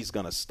knows where he's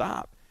going to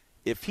stop.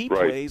 If he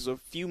plays a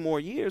few more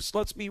years,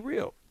 let's be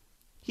real,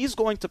 he's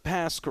going to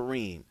pass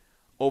Kareem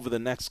over the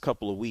next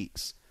couple of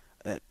weeks.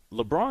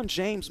 LeBron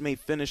James may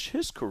finish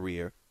his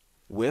career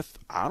with,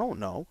 I don't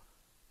know,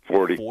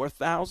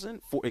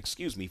 40,000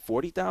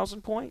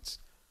 points?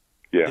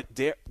 Yeah.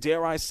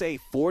 Dare I say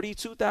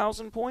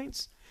 42,000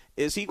 points?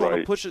 Is he going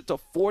to push it to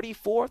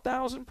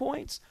 44,000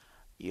 points?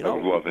 I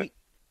would love it.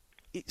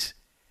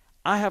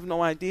 I have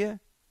no idea.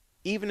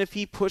 Even if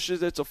he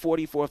pushes it to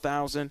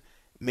 44,000,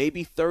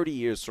 maybe 30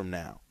 years from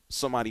now,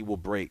 somebody will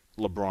break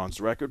LeBron's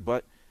record.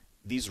 But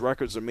these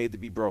records are made to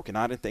be broken.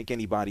 I didn't think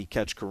anybody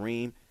catch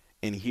Kareem,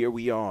 and here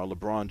we are.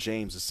 LeBron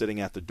James is sitting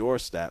at the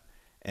doorstep,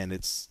 and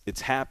it's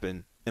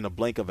happened in a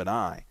blink of an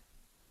eye.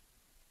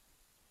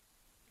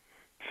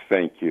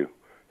 Thank you.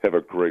 Have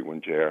a great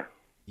one, JR.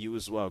 You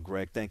as well,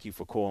 Greg. Thank you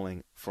for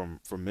calling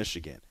from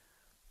Michigan.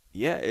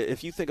 Yeah,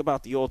 if you think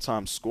about the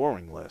all-time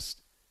scoring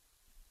list,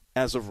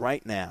 as of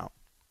right now,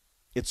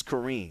 it's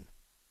Kareem,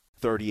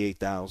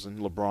 38,000.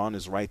 LeBron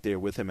is right there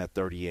with him at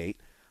 38.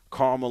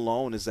 Karl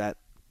Malone is at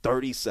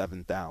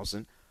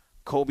 37,000.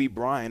 Kobe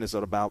Bryant is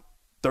at about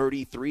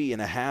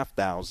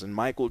 33,500.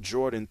 Michael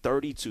Jordan,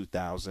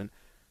 32,000.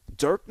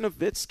 Dirk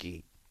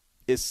Nowitzki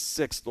is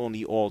sixth on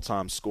the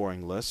all-time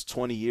scoring list.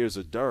 20 years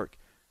of Dirk,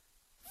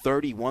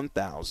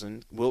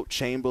 31,000. Wilt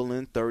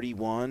Chamberlain,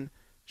 31.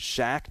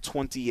 Shaq,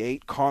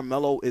 28.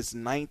 Carmelo is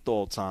ninth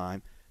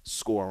all-time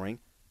scoring,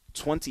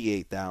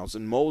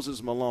 28,000.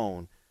 Moses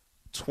Malone,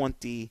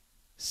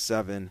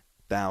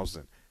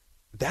 27,000.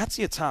 That's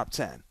your top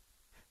 10.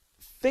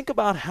 Think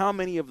about how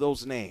many of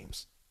those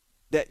names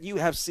that you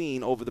have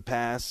seen over the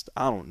past,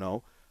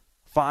 5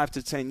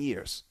 to 10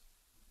 years.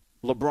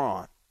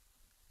 LeBron,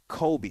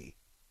 Kobe,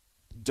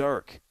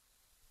 Dirk.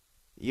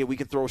 Yeah, we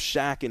can throw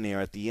Shaq in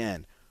there at the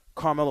end.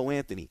 Carmelo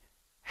Anthony.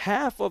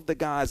 Half of the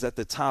guys at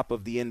the top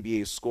of the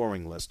NBA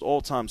scoring list,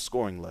 all-time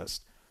scoring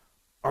list,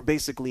 are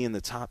basically in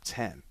the top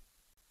 10.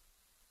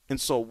 And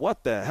so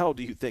what the hell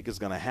do you think is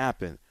going to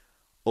happen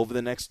over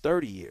the next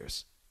 30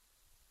 years?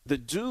 The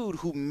dude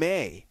who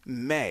may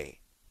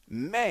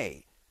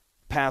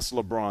pass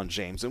LeBron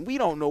James, and we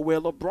don't know where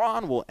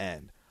LeBron will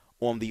end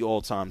on the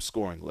all-time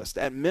scoring list.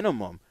 At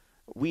minimum,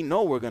 we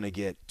know we're going to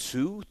get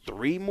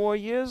 2-3 more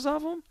years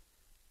of him.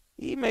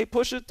 He may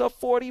push it to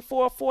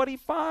 44,000,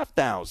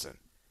 45,000.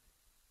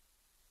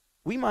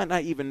 We might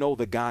not even know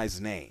the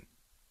guy's name.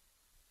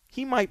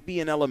 He might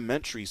be in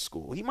elementary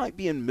school. He might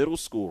be in middle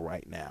school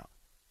right now.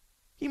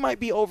 He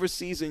might be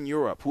overseas in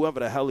Europe, whoever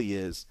the hell he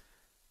is,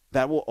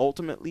 that will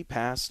ultimately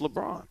pass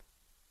LeBron.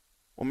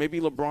 Or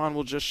maybe LeBron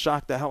will just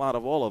shock the hell out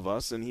of all of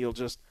us and he'll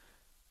just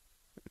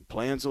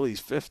play until he's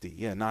 50.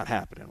 Yeah, not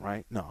happening,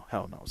 right? No,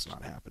 hell no, it's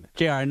not happening.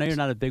 JR, I know you're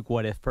not a big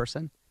what-if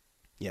person.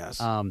 Yes.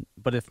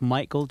 But if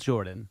Michael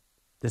Jordan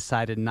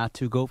decided not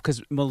to go,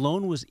 because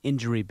Malone was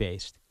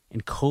injury-based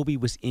and Kobe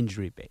was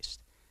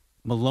injury-based.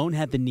 Malone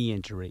had the knee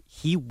injury.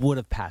 He would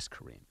have passed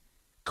Kareem.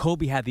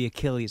 Kobe had the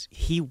Achilles.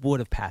 He would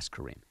have passed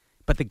Kareem.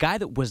 But the guy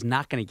that was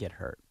not going to get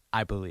hurt,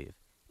 I believe,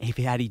 if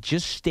he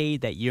just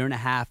stayed that year and a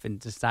half and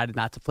decided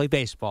not to play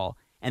baseball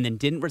and then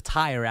didn't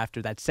retire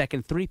after that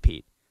second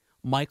three-peat,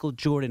 Michael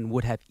Jordan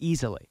would have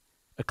easily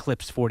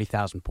eclipsed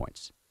 40,000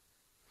 points.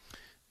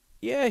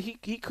 Yeah, he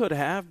could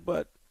have,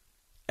 but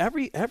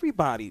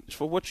everybody,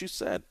 for what you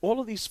said, all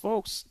of these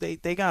folks,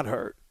 they got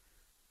hurt.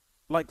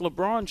 Like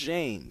LeBron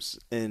James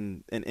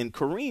and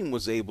Kareem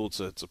was able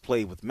to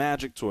play with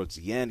Magic towards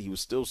the end. He was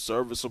still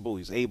serviceable.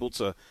 He was able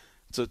to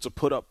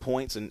put up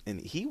points, and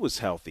he was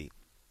healthy.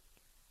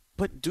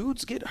 But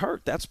dudes get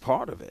hurt. That's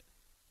part of it.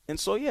 And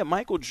so, yeah,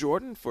 Michael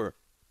Jordan, for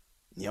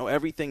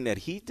everything that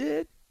he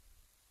did,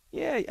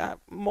 yeah,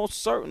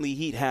 most certainly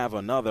he'd have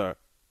another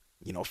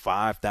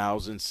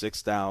 5,000,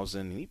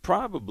 6,000. He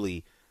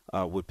probably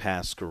would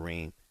pass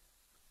Kareem.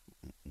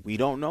 We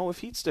don't know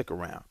if he'd stick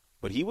around.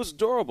 But he was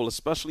durable,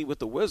 especially with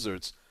the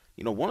Wizards.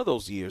 One of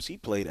those years he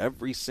played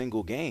every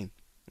single game.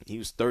 He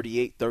was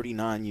 38,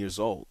 39 years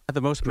old. At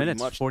the most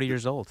minutes, 40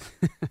 years old.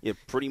 Yeah,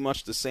 pretty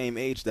much the same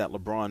age that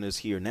LeBron is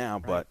here now.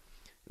 Right. But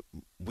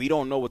we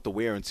don't know what the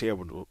wear and tear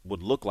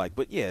would look like.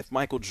 But, yeah, if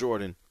Michael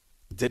Jordan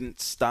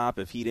didn't stop,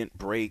 if he didn't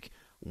break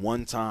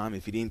one time,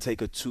 if he didn't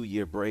take a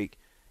 2-year break,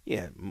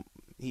 yeah,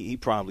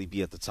 he'd probably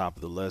be at the top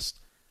of the list.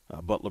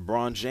 But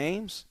LeBron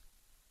James,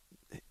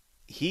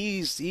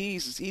 he's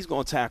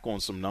going to tack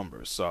on some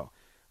numbers. So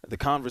the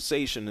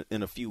conversation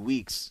in a few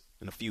weeks,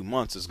 in a few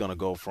months, is going to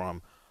go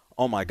from,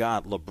 oh, my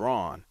God,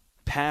 LeBron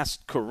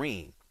passed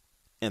Kareem,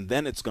 and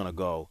then it's going to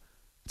go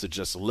to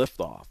just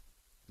liftoff,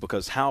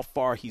 because how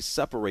far he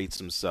separates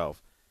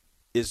himself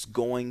is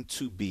going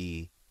to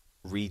be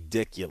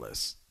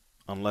ridiculous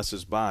unless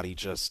his body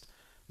just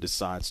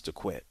decides to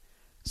quit.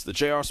 It's the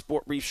JR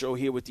Sport Brief Show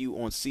here with you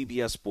on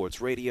CBS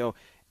Sports Radio.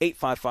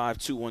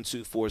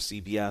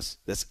 855-212-4CBS.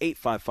 That's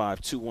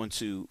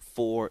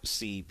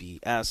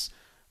 855-212-4CBS.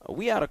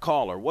 We had a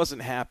caller,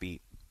 wasn't happy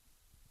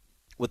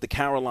with the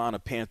Carolina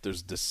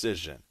Panthers'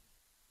 decision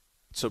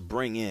to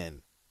bring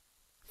in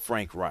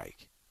Frank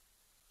Reich.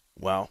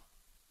 Well,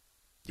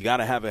 you got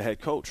to have a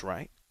head coach,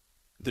 right?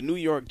 The New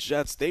York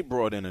Jets, they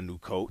brought in a new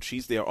coach.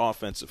 He's their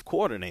offensive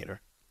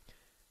coordinator.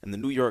 And the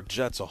New York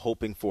Jets are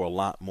hoping for a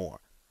lot more.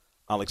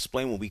 I'll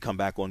explain when we come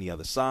back on the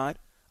other side.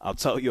 I'll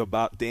tell you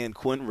about Dan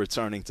Quinn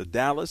returning to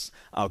Dallas.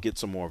 I'll get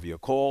some more of your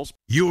calls.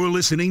 You're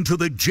listening to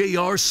the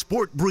JR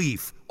Sport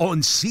Brief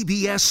on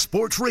CBS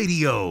Sports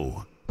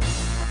Radio.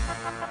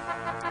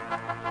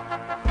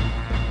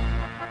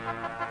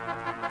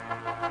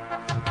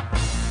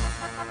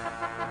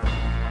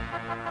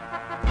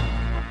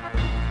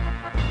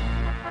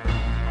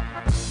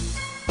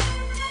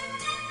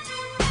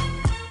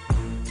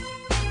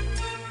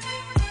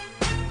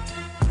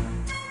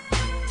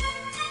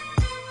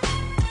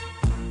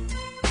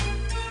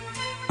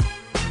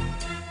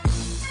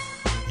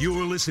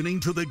 You're listening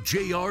to the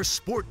JR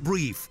Sport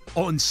Brief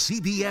on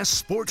CBS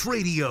Sports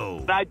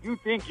Radio. I do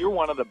think you're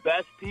one of the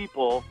best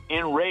people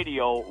in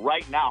radio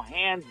right now,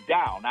 hands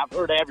down. I've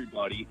heard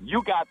everybody.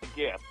 You got the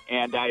gift,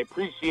 and I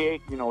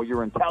appreciate,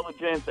 your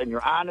intelligence and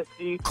your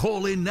honesty.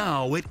 Call in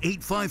now at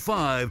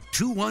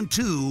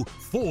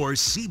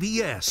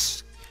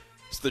 855-212-4CBS.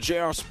 It's the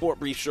JR Sport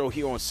Brief Show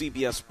here on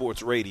CBS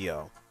Sports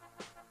Radio.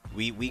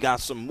 We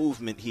got some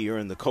movement here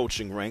in the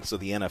coaching ranks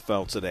of the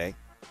NFL today.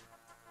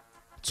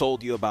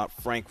 Told you about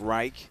Frank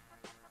Reich,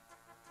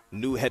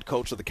 new head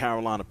coach of the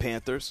Carolina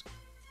Panthers.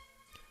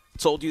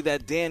 Told you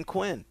that Dan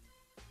Quinn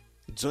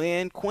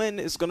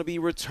is going to be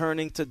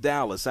returning to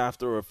Dallas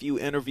after a few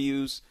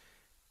interviews.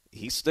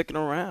 He's sticking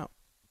around.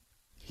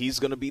 He's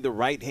going to be the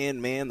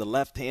right-hand man, the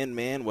left-hand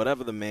man,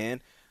 whatever the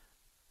man,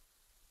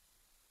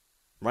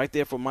 right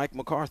there for Mike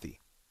McCarthy.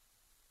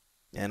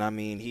 And,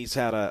 he's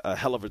had a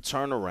hell of a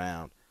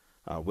turnaround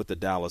with the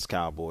Dallas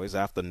Cowboys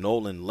after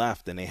Nolan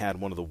left and they had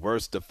one of the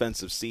worst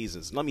defensive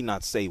seasons. Let me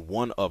not say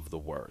one of the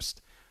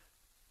worst.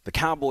 The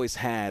Cowboys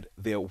had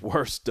their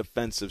worst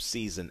defensive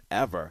season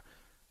ever.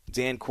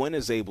 Dan Quinn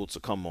is able to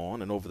come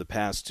on, and over the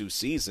past 2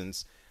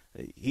 seasons,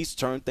 he's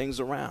turned things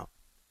around,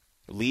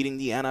 leading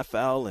the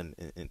NFL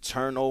in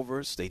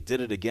turnovers. They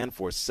did it again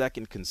for a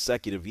second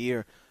consecutive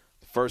year.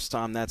 The first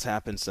time that's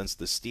happened since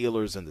the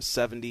Steelers in the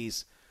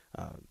 70s.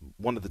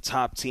 One of the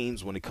top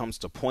teams when it comes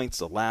to points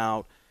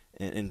allowed.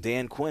 And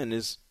Dan Quinn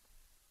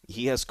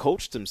he has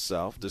coached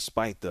himself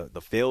despite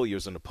the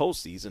failures in the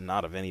postseason,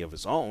 not of any of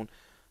his own,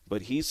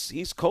 but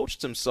he's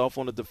coached himself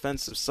on the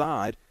defensive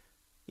side,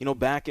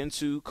 back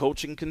into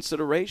coaching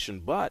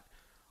consideration. But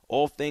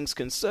all things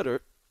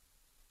considered,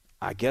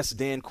 I guess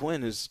Dan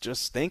Quinn is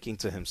just thinking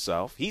to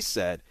himself, he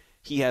said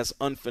he has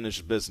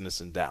unfinished business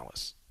in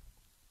Dallas.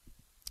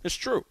 It's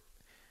true.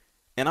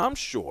 And I'm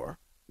sure,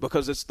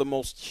 because it's the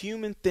most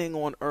human thing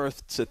on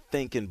earth to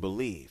think and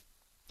believe,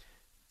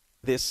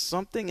 there's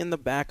something in the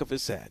back of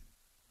his head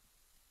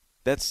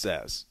that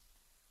says,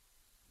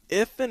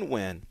 if and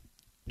when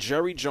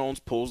Jerry Jones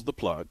pulls the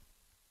plug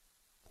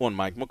on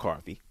Mike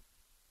McCarthy,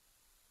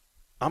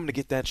 I'm going to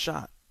get that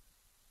shot.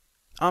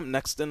 I'm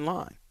next in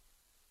line.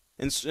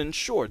 And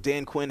sure,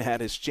 Dan Quinn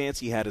had his chance.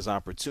 He had his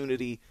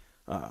opportunity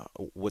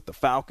with the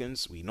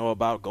Falcons. We know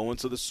about going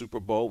to the Super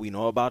Bowl. We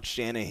know about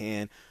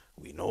Shanahan.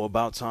 We know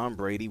about Tom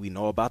Brady. We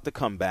know about the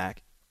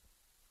comeback.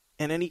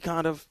 And then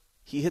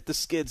he hit the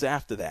skids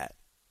after that.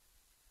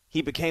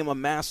 He became a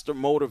master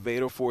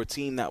motivator for a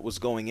team that was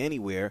going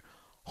anywhere,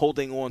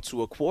 holding on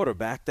to a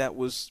quarterback that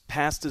was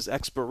past his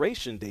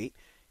expiration date,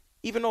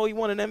 even though he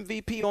won an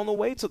MVP on the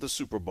way to the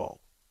Super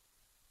Bowl.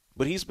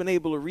 But he's been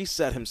able to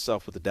reset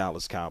himself with the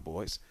Dallas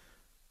Cowboys.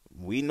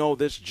 We know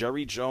this.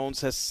 Jerry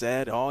Jones has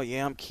said, oh,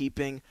 yeah, I'm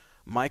keeping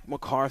Mike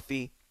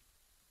McCarthy.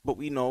 But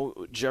we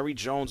know Jerry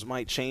Jones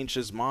might change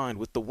his mind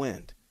with the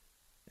wind.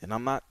 And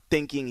I'm not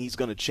thinking he's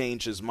going to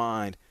change his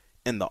mind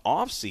in the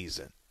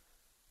offseason.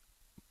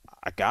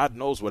 God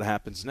knows what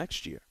happens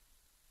next year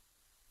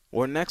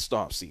or next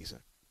offseason.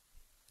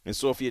 And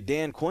so if you're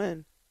Dan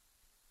Quinn,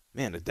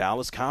 man, the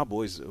Dallas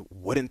Cowboys,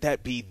 wouldn't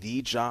that be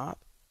the job?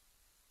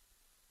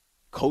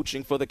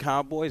 Coaching for the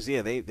Cowboys,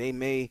 yeah, they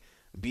may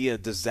be a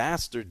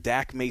disaster.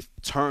 Dak may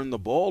turn the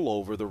ball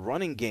over. The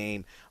running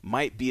game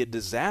might be a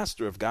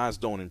disaster if guys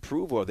don't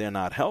improve or they're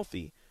not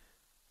healthy.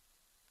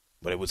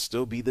 But it would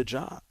still be the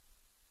job.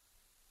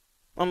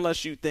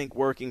 Unless you think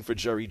working for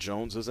Jerry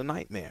Jones is a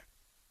nightmare.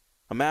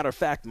 A matter of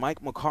fact,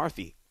 Mike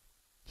McCarthy,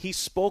 he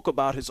spoke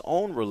about his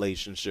own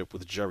relationship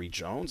with Jerry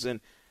Jones,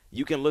 and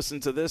you can listen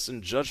to this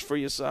and judge for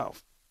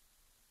yourself.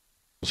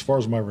 As far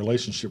as my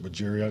relationship with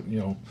Jerry,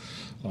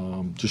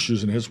 just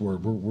using his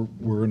word,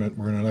 we're in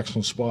an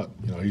excellent spot.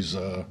 He's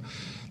the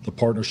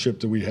partnership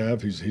that we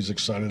have. He's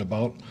excited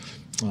about.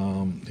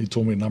 He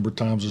told me a number of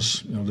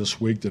times this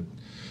week that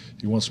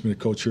he wants me to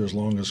coach here as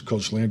long as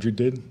Coach Landry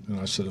did, and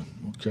I said,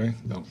 okay,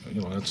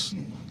 it's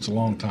a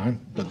long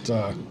time, but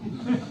I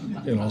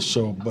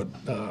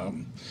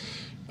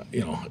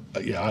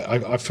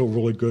feel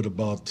really good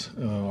about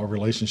our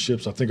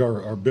relationships. I think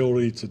our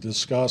ability to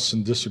discuss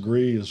and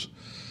disagree is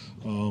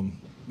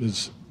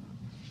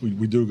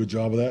we do a good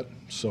job of that.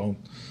 So,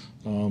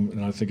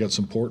 and I think that's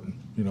important,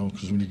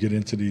 because when you get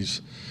into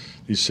these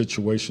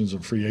situations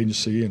of free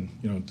agency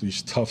and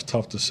these tough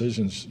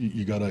decisions,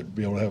 you got to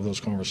be able to have those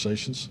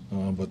conversations.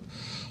 But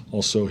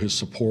also his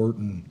support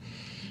and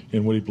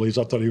what he believes.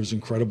 I thought he was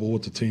incredible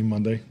with the team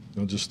Monday.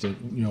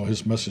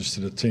 His message to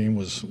the team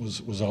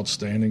was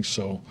outstanding.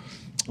 So,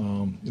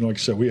 like I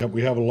said, we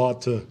have a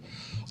lot to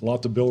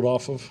build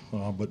off of.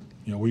 But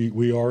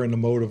we are in the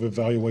mode of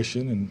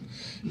evaluation,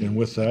 and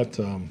with that,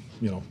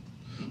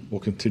 we'll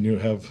continue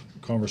to have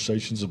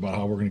conversations about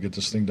how we're going to get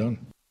this thing done.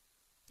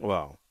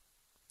 Wow.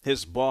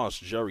 His boss,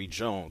 Jerry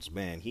Jones,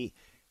 man, he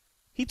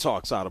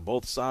talks out of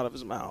both sides of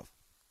his mouth.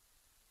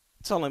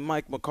 Telling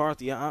Mike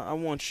McCarthy, I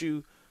want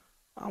you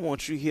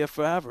here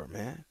forever,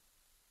 man.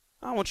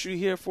 I want you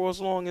here for as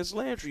long as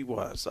Landry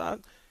was.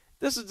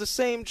 This is the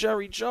same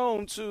Jerry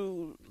Jones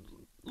who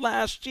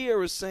last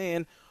year is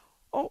saying,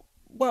 oh,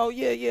 well,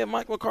 yeah,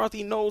 Mike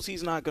McCarthy knows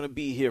he's not going to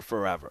be here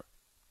forever.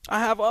 I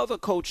have other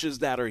coaches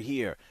that are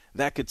here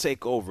that could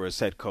take over as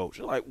head coach.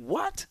 You're like,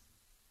 what?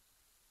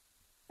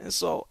 And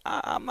so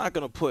I'm not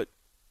going to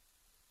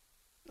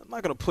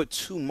put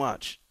too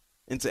much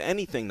into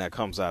anything that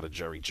comes out of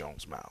Jerry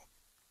Jones' mouth.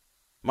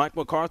 Mike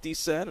McCarthy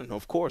said, and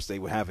of course they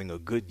were having a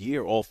good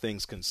year, all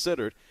things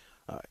considered,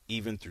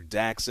 even through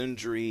Dak's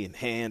injury and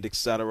hand,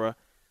 etc.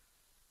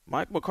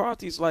 Mike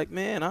McCarthy's like,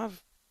 man, I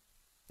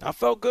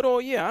felt good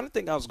all year. I didn't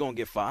think I was going to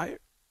get fired.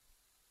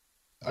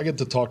 I get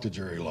to talk to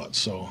Jerry a lot,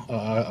 so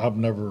I've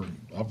never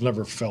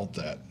felt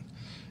that.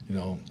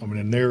 The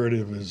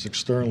narrative is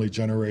externally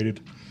generated.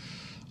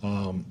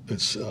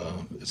 It's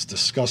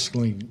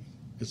disgustingly,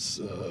 because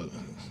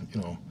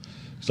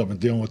I've been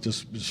dealing with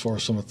this as far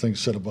as some of the things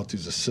said about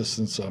these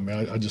assistants.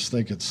 I just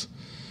think it's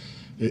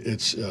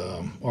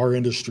our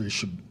industry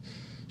should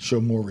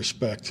show more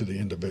respect to the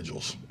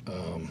individuals.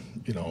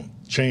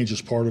 Change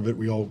is part of it.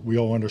 We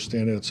all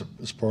understand it.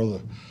 It's part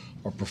of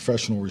our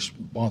professional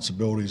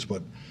responsibilities.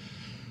 But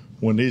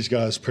when these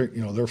guys,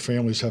 their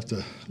families have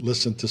to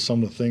listen to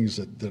some of the things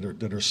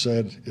that are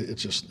said,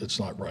 it's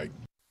not right.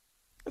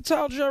 That's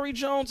how Jerry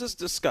Jones is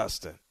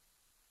disgusting.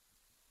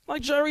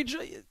 Like Jerry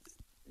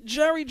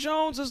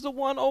Jones is the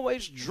one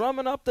always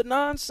drumming up the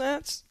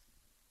nonsense.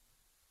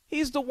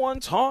 He's the one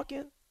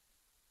talking.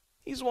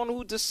 He's the one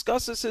who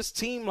discusses his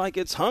team like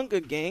it's Hunger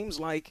Games,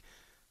 like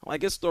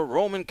it's the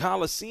Roman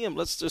Coliseum.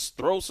 Let's just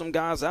throw some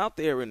guys out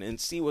there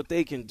and see what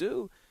they can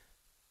do.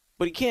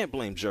 But he can't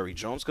blame Jerry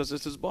Jones because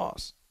it's his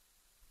boss.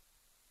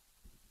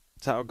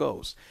 That's how it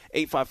goes.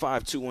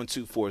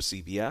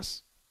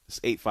 855-212-4CBS. It's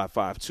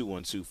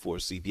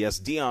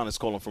 855-212-4CBS. Dion is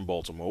calling from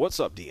Baltimore. What's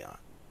up, Dion?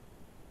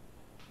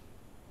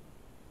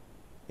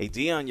 Hey,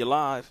 Dion, you're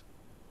live.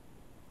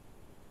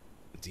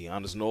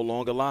 Dion is no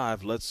longer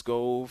live. Let's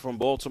go from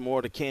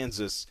Baltimore to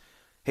Kansas.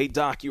 Hey,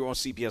 Doc, you're on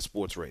CBS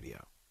Sports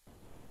Radio.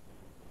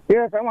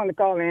 Yes, I wanted to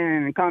call in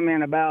and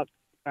comment about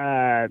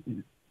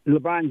LeBron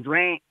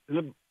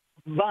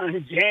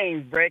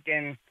James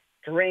breaking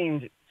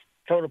Kareem's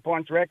total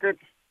points record.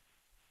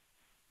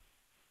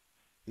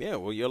 Yeah,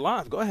 well, you're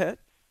live. Go ahead.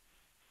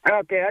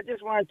 Okay, I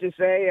just wanted to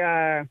say,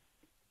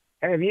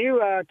 have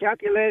you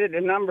calculated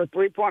the number of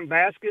 3-point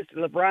baskets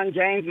LeBron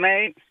James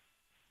made?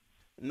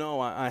 No,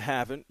 I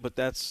haven't, but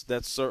that's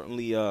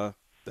certainly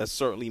that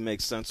certainly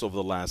makes sense over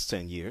the last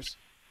 10 years.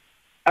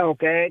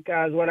 Okay,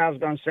 because what I was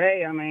going to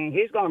say, I mean,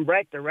 he's going to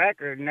break the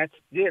record, and that's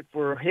good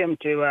for him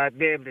to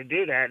be able to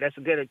do that. That's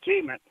a good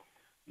achievement.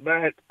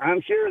 But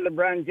I'm sure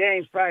LeBron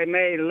James probably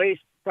made at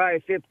least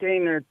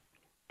 15 or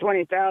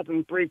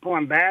 20,000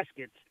 3-point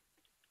baskets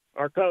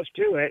or close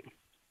to it.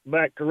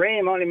 But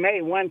Kareem only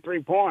made 1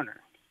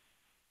 3-pointer.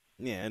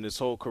 Yeah, in his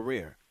whole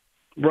career.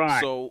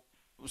 Right.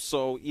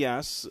 So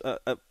yes,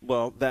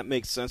 well, that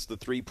makes sense. The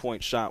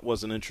 3-point shot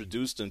wasn't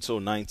introduced until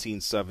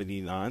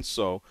 1979.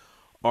 So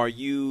are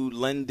you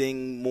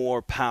lending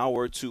more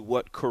power to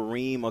what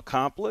Kareem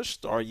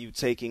accomplished? Are you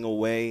taking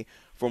away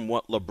from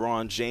what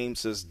LeBron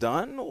James has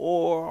done?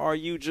 Or are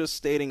you just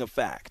stating a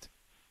fact?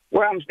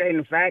 Well, I'm stating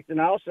a fact,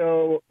 and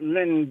also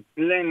lending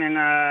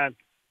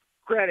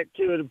credit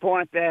to the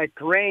point that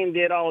Kareem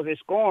did all of his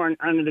scoring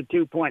under the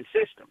 2-point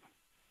system,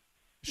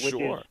 which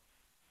is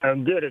a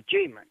good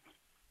achievement.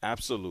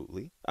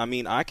 Absolutely. I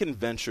mean, I can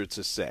venture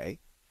to say,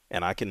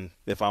 and I can,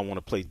 if I want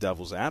to play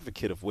devil's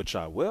advocate, of which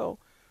I will,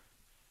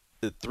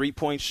 the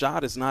 3-point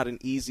shot is not an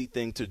easy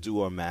thing to do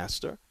or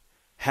master.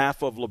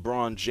 Half of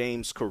LeBron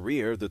James'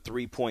 career, the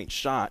 3-point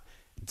shot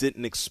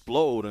didn't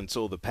explode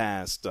until the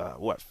past,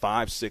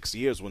 5-6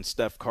 years when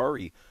Steph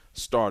Curry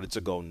started to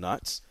go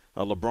nuts.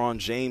 LeBron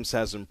James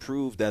has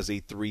improved as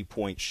a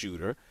 3-point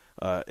shooter.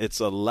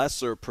 It's a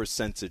lesser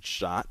percentage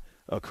shot.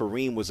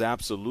 Kareem was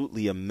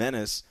absolutely a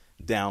menace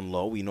down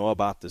low. We know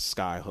about the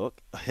sky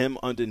hook. Him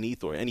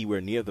underneath or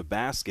anywhere near the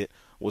basket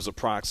was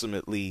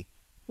approximately,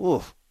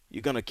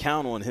 you're going to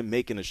count on him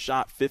making a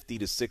shot 50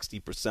 to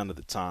 60% of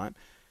the time.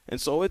 And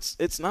so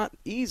it's not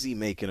easy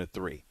making a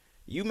 3.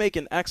 You make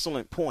an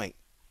excellent point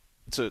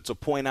to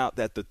point out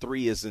that the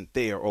 3 isn't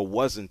there or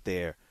wasn't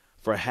there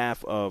for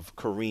half of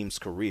Kareem's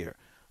career.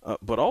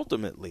 But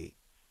ultimately,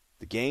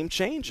 the game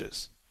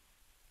changes.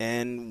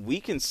 And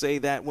we can say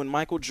that when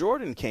Michael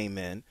Jordan came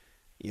in,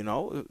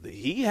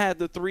 he had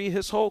the 3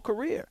 his whole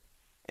career.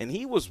 And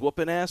he was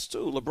whooping ass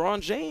too.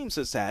 LeBron James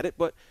has had it,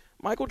 but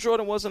Michael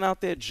Jordan wasn't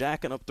out there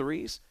jacking up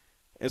 3s.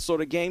 And so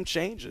the game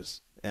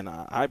changes. And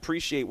I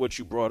appreciate what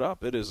you brought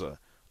up. It is a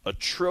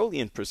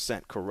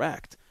 1,000,000,000%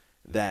 correct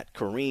that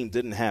Kareem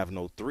didn't have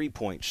no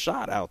 3-point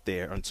shot out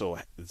there until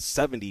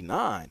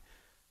 79.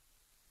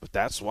 But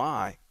that's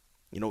why,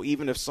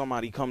 even if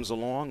somebody comes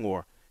along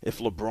or if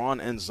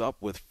LeBron ends up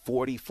with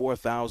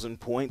 44,000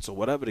 points or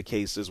whatever the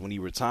case is when he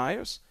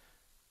retires,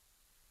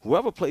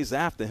 whoever plays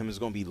after him is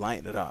going to be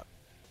lighting it up.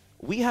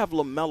 We have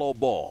LaMelo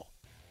Ball.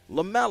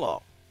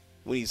 LaMelo,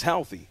 when he's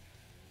healthy,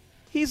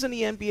 he's in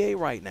the NBA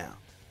right now.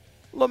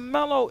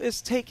 LaMelo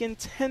is taking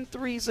 10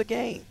 threes a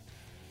game.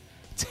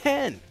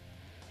 10.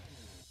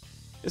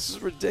 This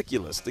is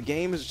ridiculous. The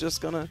game is just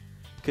going to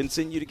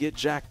continue to get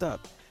jacked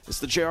up. It's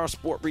the JR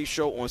Sport Brief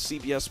Show on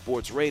CBS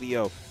Sports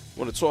Radio.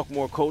 Want to talk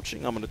more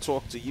coaching? I'm going to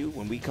talk to you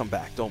when we come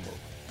back. Don't move.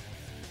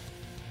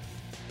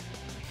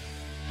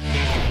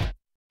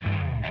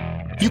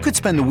 You could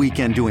spend the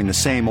weekend doing the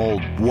same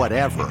old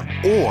whatever,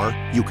 or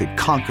you could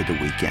conquer the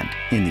weekend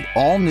in the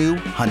all-new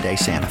Hyundai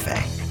Santa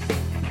Fe.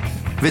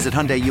 Visit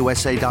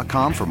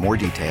HyundaiUSA.com for more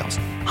details.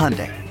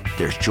 Hyundai,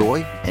 there's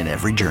joy in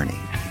every journey.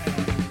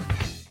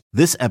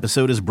 This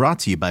episode is brought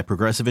to you by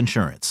Progressive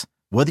Insurance.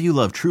 Whether you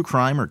love true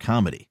crime or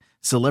comedy,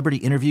 celebrity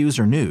interviews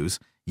or news,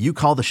 you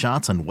call the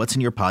shots on what's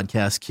in your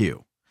podcast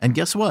queue. And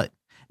guess what?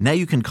 Now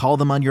you can call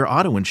them on your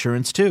auto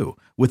insurance too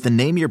with the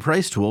Name Your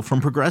Price tool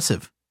from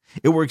Progressive.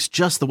 It works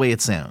just the way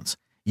it sounds.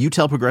 You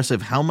tell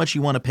Progressive how much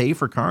you want to pay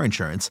for car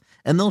insurance,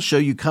 and they'll show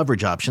you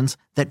coverage options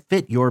that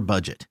fit your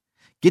budget.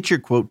 Get your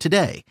quote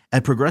today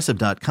at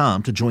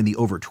Progressive.com to join the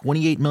over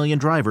 28 million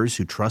drivers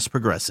who trust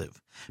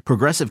Progressive.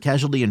 Progressive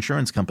Casualty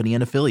Insurance Company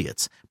and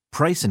Affiliates.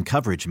 Price and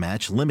coverage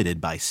match limited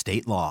by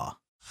state law.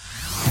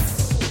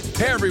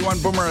 Hey everyone,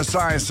 Boomer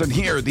Esiason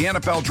here. The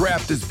NFL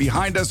Draft is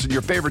behind us and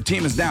your favorite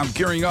team is now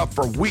gearing up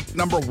for week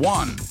number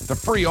 1. The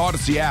free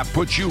Odyssey app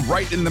puts you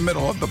right in the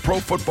middle of the pro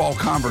football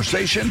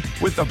conversation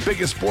with the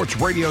biggest sports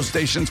radio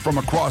stations from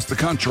across the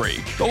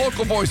country. The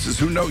local voices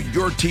who know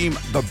your team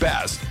the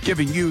best,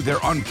 giving you their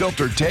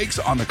unfiltered takes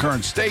on the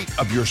current state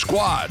of your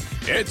squad.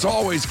 It's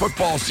always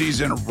football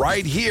season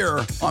right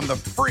here on the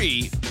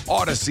free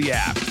Odyssey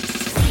app.